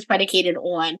mindset, which is predicated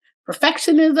on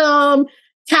perfectionism,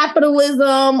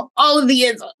 capitalism, all of the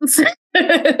isms.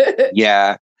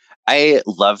 Yeah. I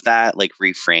love that like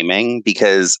reframing,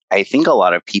 because I think a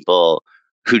lot of people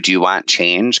who do want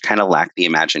change kind of lack the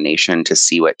imagination to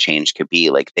see what change could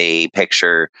be. Like they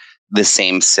picture the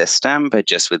same system, but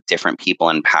just with different people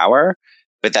in power.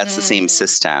 But that's the same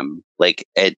system. Like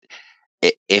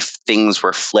if things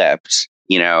were flipped,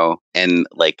 you know, and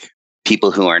like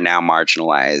people who are now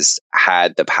marginalized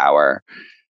had the power,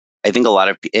 I think a lot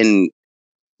of, in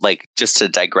like, just to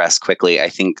digress quickly, I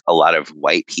think a lot of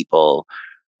white people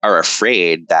are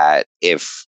afraid that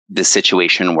if the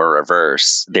situation were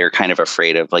reversed, they're kind of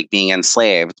afraid of like being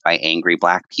enslaved by angry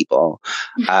Black people.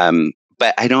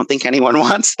 But I don't think anyone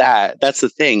wants that. That's the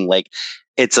thing. Like,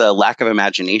 it's a lack of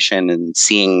imagination and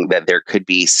seeing that there could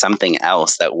be something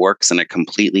else that works in a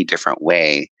completely different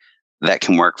way that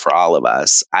can work for all of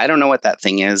us. I don't know what that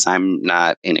thing is. I'm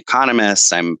not an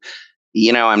economist. I'm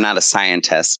not a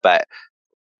scientist, but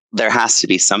there has to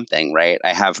be something, right?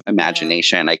 I have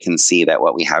imagination. I can see that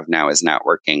what we have now is not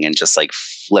working, and just like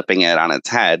flipping it on its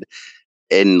head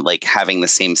and like having the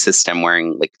same system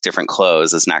wearing like different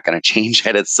clothes is not going to change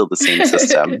it. It's still the same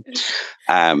system.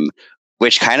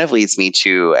 Which kind of leads me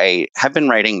to, I have been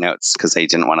writing notes because I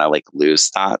didn't want to like lose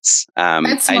thoughts. I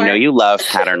know you love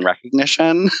pattern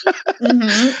recognition.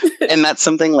 And that's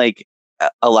something like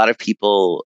a lot of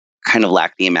people kind of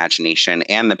lack the imagination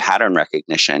and the pattern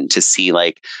recognition to see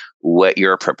like what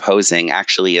you're proposing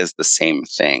actually is the same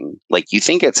thing. Like you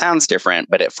think it sounds different,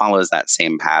 but it follows that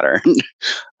same pattern.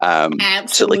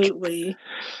 Absolutely.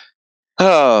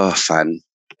 Fun.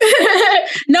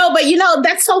 No, but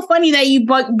that's so funny that you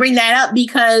bring that up,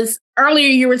 because earlier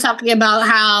you were talking about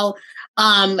how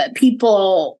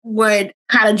people would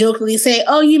kind of jokingly say,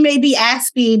 oh, you may be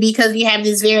Aspie because you have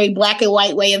this very black and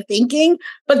white way of thinking.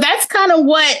 But that's kind of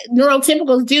what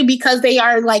neurotypicals do, because they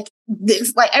are like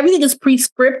this, like everything is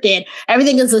prescripted,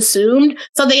 everything is assumed.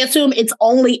 So they assume it's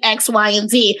only X, Y, and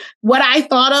Z. What I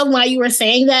thought of while you were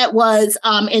saying that was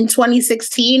in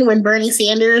 2016, when Bernie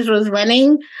Sanders was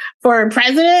running for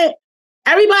president,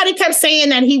 everybody kept saying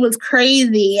that he was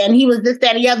crazy and he was this,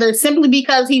 that, and the other, simply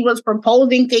because he was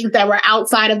proposing things that were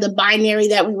outside of the binary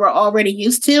that we were already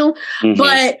used to.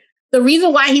 But the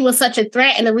reason why he was such a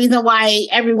threat, and the reason why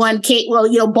everyone came,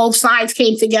 both sides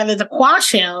came together to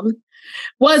quash him,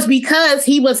 was because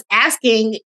he was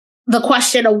asking the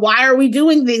question of why are we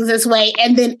doing things this way,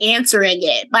 and then answering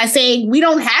it by saying we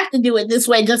don't have to do it this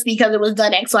way just because it was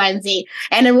done X, Y, and Z.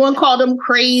 And everyone called him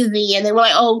crazy, and they were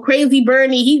like, oh, crazy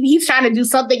Bernie, he's trying to do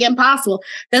something impossible.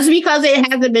 Just because it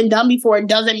hasn't been done before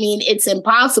doesn't mean it's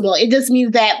impossible. It just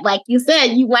means that, like you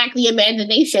said, you lack the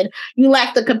imagination, you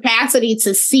lack the capacity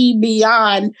to see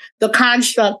beyond the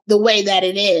construct the way that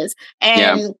it is.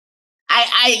 And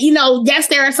yes,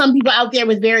 there are some people out there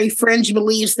with very fringe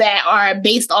beliefs that are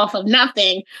based off of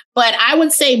nothing. But I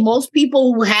would say most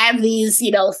people who have these,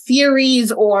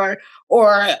 theories or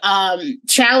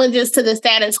challenges to the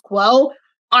status quo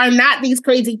are not these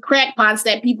crazy crackpots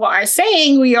that people are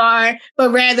saying we are,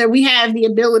 but rather we have the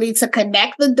ability to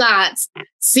connect the dots,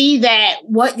 see that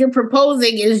what you're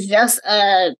proposing is just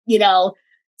a,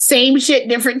 same shit,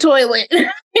 different toilet,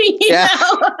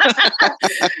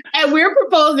 And we're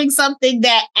proposing something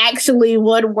that actually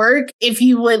would work if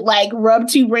you would like rub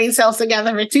two brain cells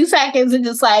together for 2 seconds and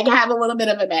just like have a little bit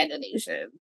of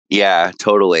imagination. Yeah,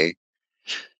 totally.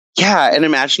 Yeah. And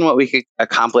imagine what we could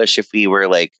accomplish if we were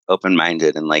like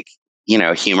open-minded and like,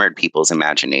 humored people's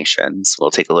imaginations. We'll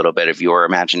take a little bit of your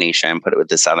imagination, put it with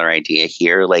this other idea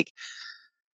here. Like,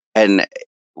 and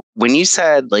when you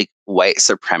said like white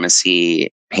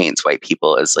supremacy paints white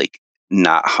people as like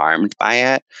not harmed by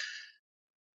it,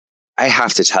 I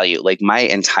have to tell you, like my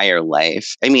entire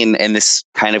life, I mean, and this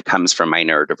kind of comes from my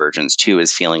neurodivergence too,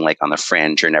 is feeling like on the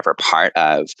fringe or never part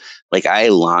of, like I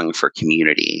long for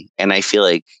community. And I feel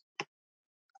like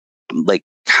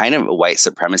kind of white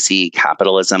supremacy,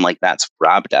 capitalism, like that's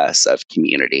robbed us of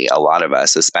community. A lot of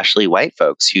us, especially white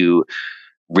folks who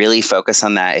really focus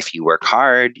on that. If you work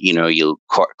hard, you'll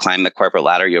climb the corporate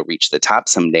ladder, you'll reach the top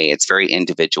someday. It's very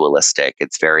individualistic.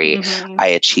 It's very, I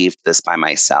achieved this by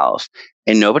myself.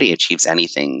 And nobody achieves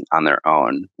anything on their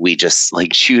own. We just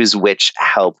like choose which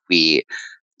help we,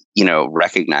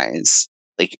 recognize.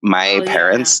 Like my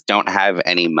parents don't have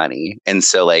any money. And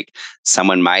so like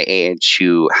someone my age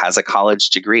who has a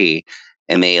college degree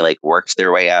and they like worked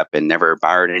their way up and never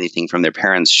borrowed anything from their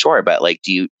parents. Sure. But like,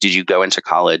 did you go into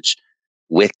college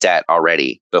with debt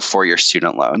already before your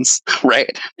student loans?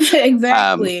 Right.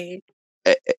 Exactly.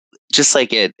 Just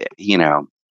like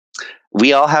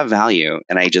we all have value.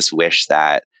 And I just wish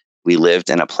that we lived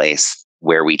in a place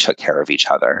where we took care of each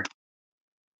other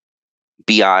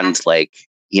beyond like,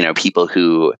 people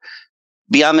who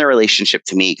beyond their relationship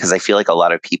to me. Cause I feel like a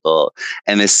lot of people,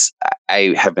 and this,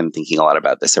 I have been thinking a lot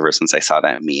about this ever since I saw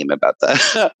that meme about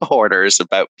the hoarders,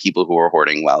 about people who are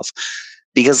hoarding wealth,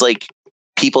 because like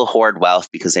people hoard wealth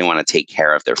because they want to take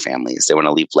care of their families. They want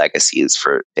to leave legacies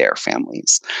for their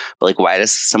families. But like, why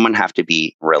does someone have to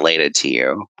be related to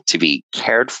you to be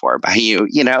cared for by you?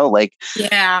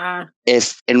 Yeah.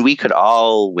 And we could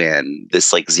all win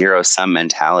this like zero sum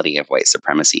mentality of white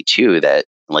supremacy too, that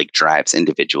like drives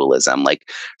individualism. Like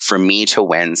for me to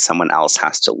win, someone else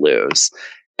has to lose.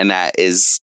 And that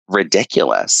is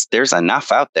ridiculous. There's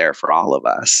enough out there for all of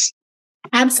us.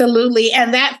 Absolutely.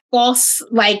 And that false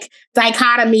like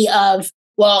dichotomy of,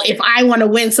 well, if I want to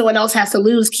win, someone else has to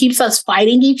lose, keeps us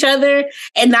fighting each other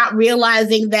and not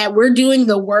realizing that we're doing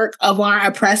the work of our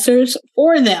oppressors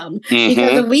for them.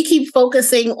 Because if we keep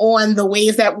focusing on the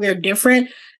ways that we're different,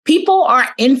 people are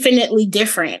infinitely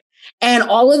different. And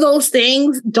all of those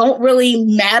things don't really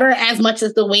matter as much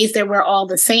as the ways that we're all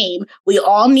the same. We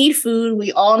all need food.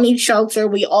 We all need shelter.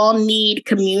 We all need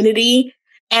community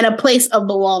and a place of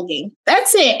belonging.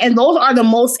 That's it. And those are the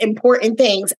most important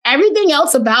things. Everything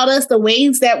else about us, the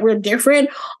ways that we're different,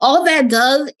 all that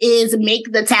does is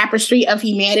make the tapestry of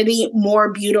humanity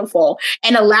more beautiful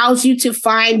and allows you to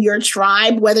find your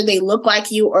tribe, whether they look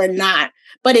like you or not.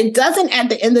 But it doesn't, at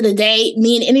the end of the day,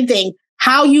 mean anything.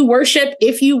 How you worship,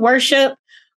 if you worship,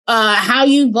 how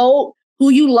you vote, who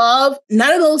you love,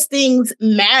 none of those things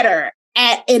matter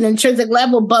at an intrinsic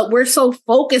level, but we're so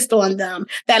focused on them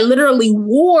that literally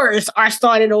wars are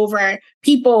started over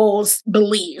people's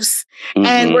beliefs.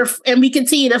 And we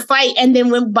continue to fight. And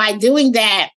then by doing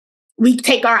that, we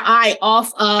take our eye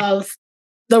off of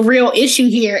the real issue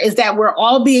here is that we're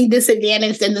all being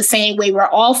disadvantaged in the same way. We're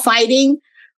all fighting.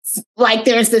 Like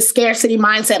there's this scarcity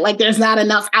mindset, like there's not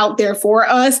enough out there for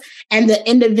us. And the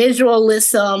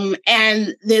individualism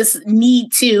and this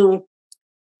need to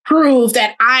prove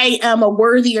that I am a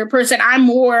worthier person. I'm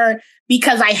more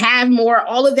because I have more.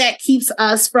 All of that keeps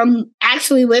us from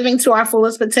actually living to our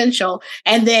fullest potential.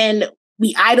 And then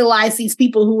we idolize these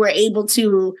people who were able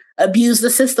to abuse the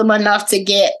system enough to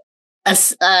get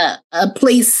a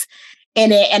place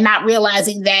in it and not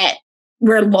realizing that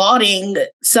we're lauding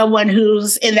someone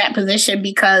who's in that position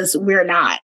because we're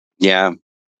not. Yeah.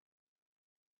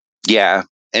 Yeah.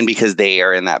 And because they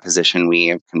are in that position, we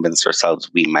have convinced ourselves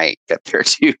we might get there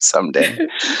too someday.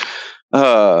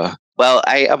 Well,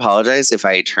 I apologize if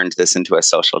I turned this into a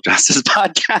social justice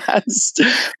podcast,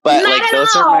 but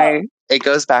it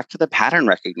goes back to the pattern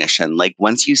recognition. Like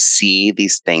once you see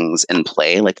these things in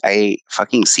play, like I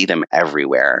fucking see them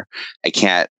everywhere. I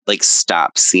can't like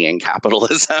stop seeing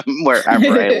capitalism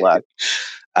wherever I look.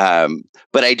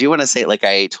 But I do want to say, like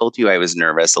I told you, I was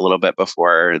nervous a little bit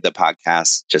before the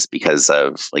podcast just because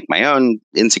of like my own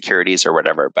insecurities or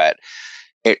whatever. But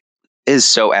it is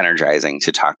so energizing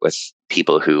to talk with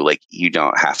people who like you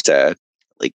don't have to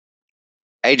like.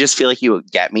 I just feel like you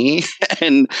get me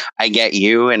and I get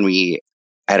you, and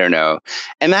I don't know.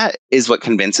 And that is what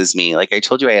convinces me. Like I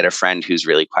told you, I had a friend who's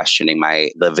really questioning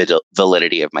the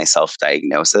validity of my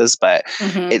self-diagnosis, but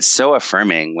it's so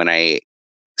affirming when I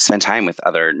spend time with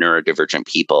other neurodivergent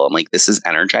people. I'm like, this is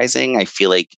energizing. I feel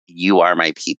like you are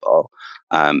my people.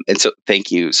 And so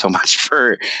thank you so much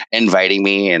for inviting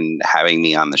me and having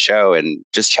me on the show and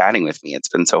just chatting with me. It's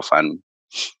been so fun.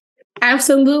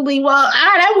 Absolutely. Well,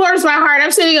 that warms my heart.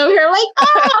 I'm sitting over here like,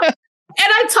 oh. And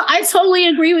I totally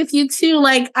agree with you too.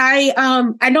 Like I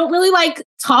don't really like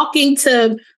talking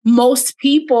to most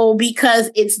people because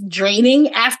it's draining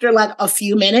after like a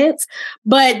few minutes.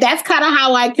 But that's kind of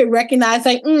how I could recognize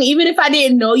like, even if I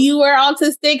didn't know you were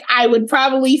autistic, I would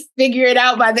probably figure it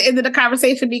out by the end of the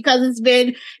conversation because it's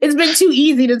been too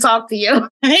easy to talk to you.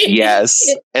 Right? Yes.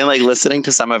 And like listening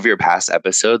to some of your past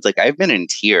episodes, like I've been in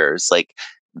tears, like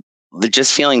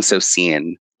just feeling so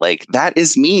seen. Like that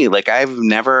is me. Like I've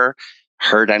never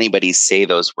heard anybody say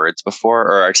those words before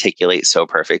or articulate so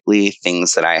perfectly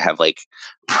things that I have like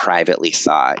privately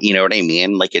thought. You know what I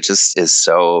mean? Like it just is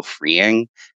so freeing.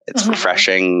 It's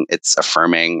refreshing. It's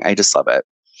affirming. I just love it.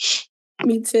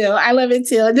 Me too. I love it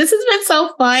too. This has been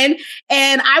so fun,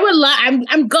 and I would love.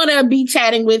 I'm gonna be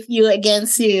chatting with you again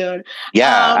soon.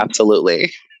 Yeah,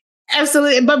 absolutely.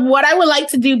 Absolutely. But what I would like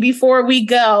to do before we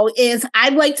go is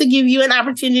I'd like to give you an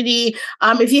opportunity.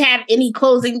 If you have any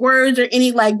closing words or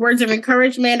any like words of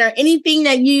encouragement or anything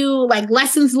that you like,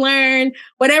 lessons learned,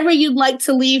 whatever you'd like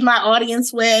to leave my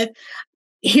audience with,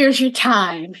 here's your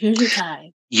time. Here's your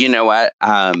time. You know what?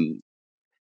 I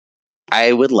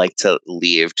would like to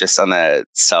leave just on the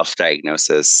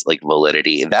self-diagnosis, like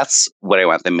validity. That's what I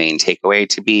want the main takeaway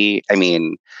to be. I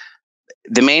mean,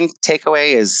 the main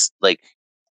takeaway is like,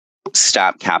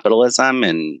 stop capitalism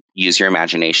and use your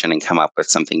imagination and come up with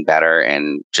something better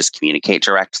and just communicate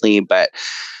directly. But,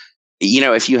 you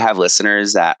know, if you have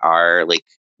listeners that are like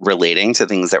relating to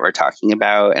things that we're talking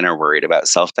about and are worried about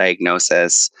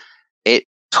self-diagnosis, it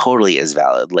totally is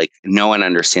valid. Like no one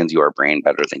understands your brain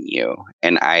better than you.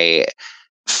 And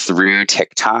through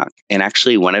TikTok, and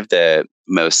actually one of the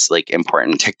most like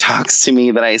important TikToks to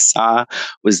me that I saw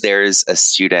was there's a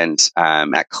student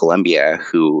at Columbia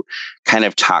who kind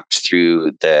of talked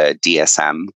through the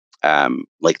DSM,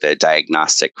 like the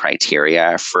diagnostic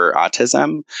criteria for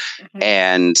autism,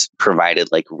 and provided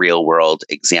like real world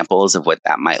examples of what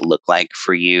that might look like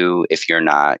for you if you're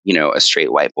not, you know, a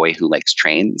straight white boy who likes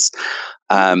trains.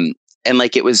 And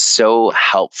like, it was so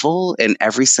helpful. And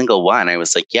every single one, I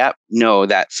was like, yep, no,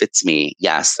 that fits me.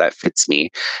 Yes, that fits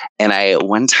me. And I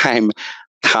one time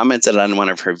commented on one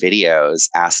of her videos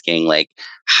asking like,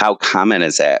 how common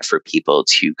is it for people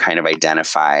to kind of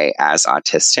identify as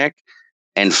autistic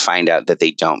and find out that they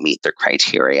don't meet their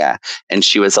criteria? And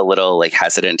she was a little like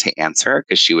hesitant to answer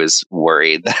because she was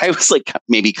worried that I was like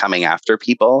maybe coming after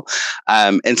people.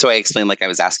 And so I explained like I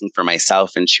was asking for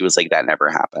myself, and she was like, that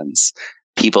never happens.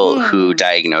 People who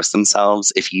diagnose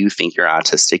themselves, if you think you're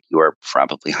autistic, you are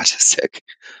probably autistic.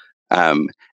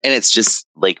 And it's just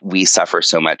like we suffer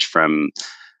so much from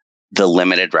the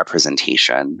limited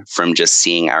representation, from just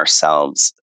seeing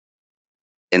ourselves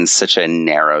in such a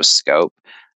narrow scope.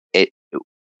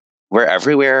 We're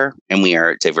everywhere and we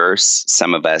are diverse.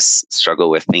 Some of us struggle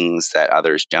with things that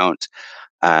others don't.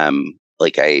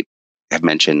 Like I have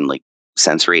mentioned, like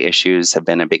sensory issues have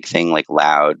been a big thing, like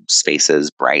loud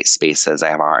spaces, bright spaces. I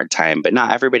have a hard time, but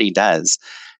not everybody does.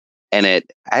 And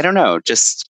I don't know,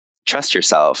 just trust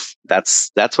yourself. That's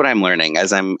what I'm learning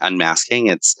as I'm unmasking.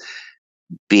 It's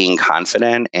being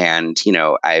confident. And, you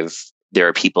know, there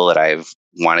are people that I've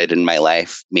wanted in my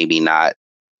life, maybe not,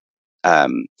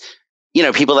 you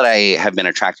know, people that I have been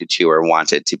attracted to or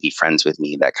wanted to be friends with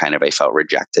me that kind of I felt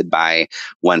rejected by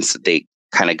once they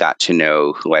kind of got to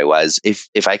know who I was.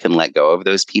 If I can let go of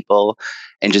those people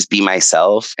and just be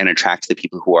myself and attract the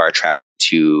people who are attracted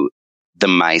to the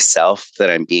myself that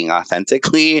I'm being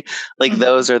authentically, like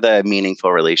those are the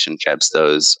meaningful relationships.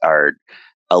 Those are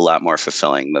a lot more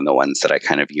fulfilling than the ones that I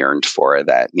kind of yearned for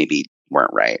that maybe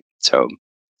weren't right. So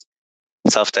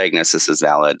self-diagnosis is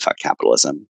valid. Fuck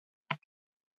capitalism.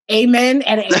 Amen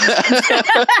and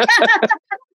amen.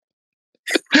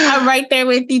 I'm right there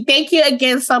with you. Thank you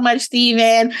again so much,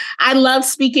 Stephen. I love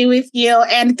speaking with you.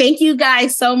 And thank you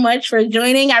guys so much for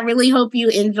joining. I really hope you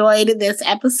enjoyed this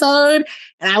episode.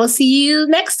 And I will see you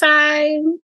next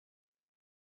time.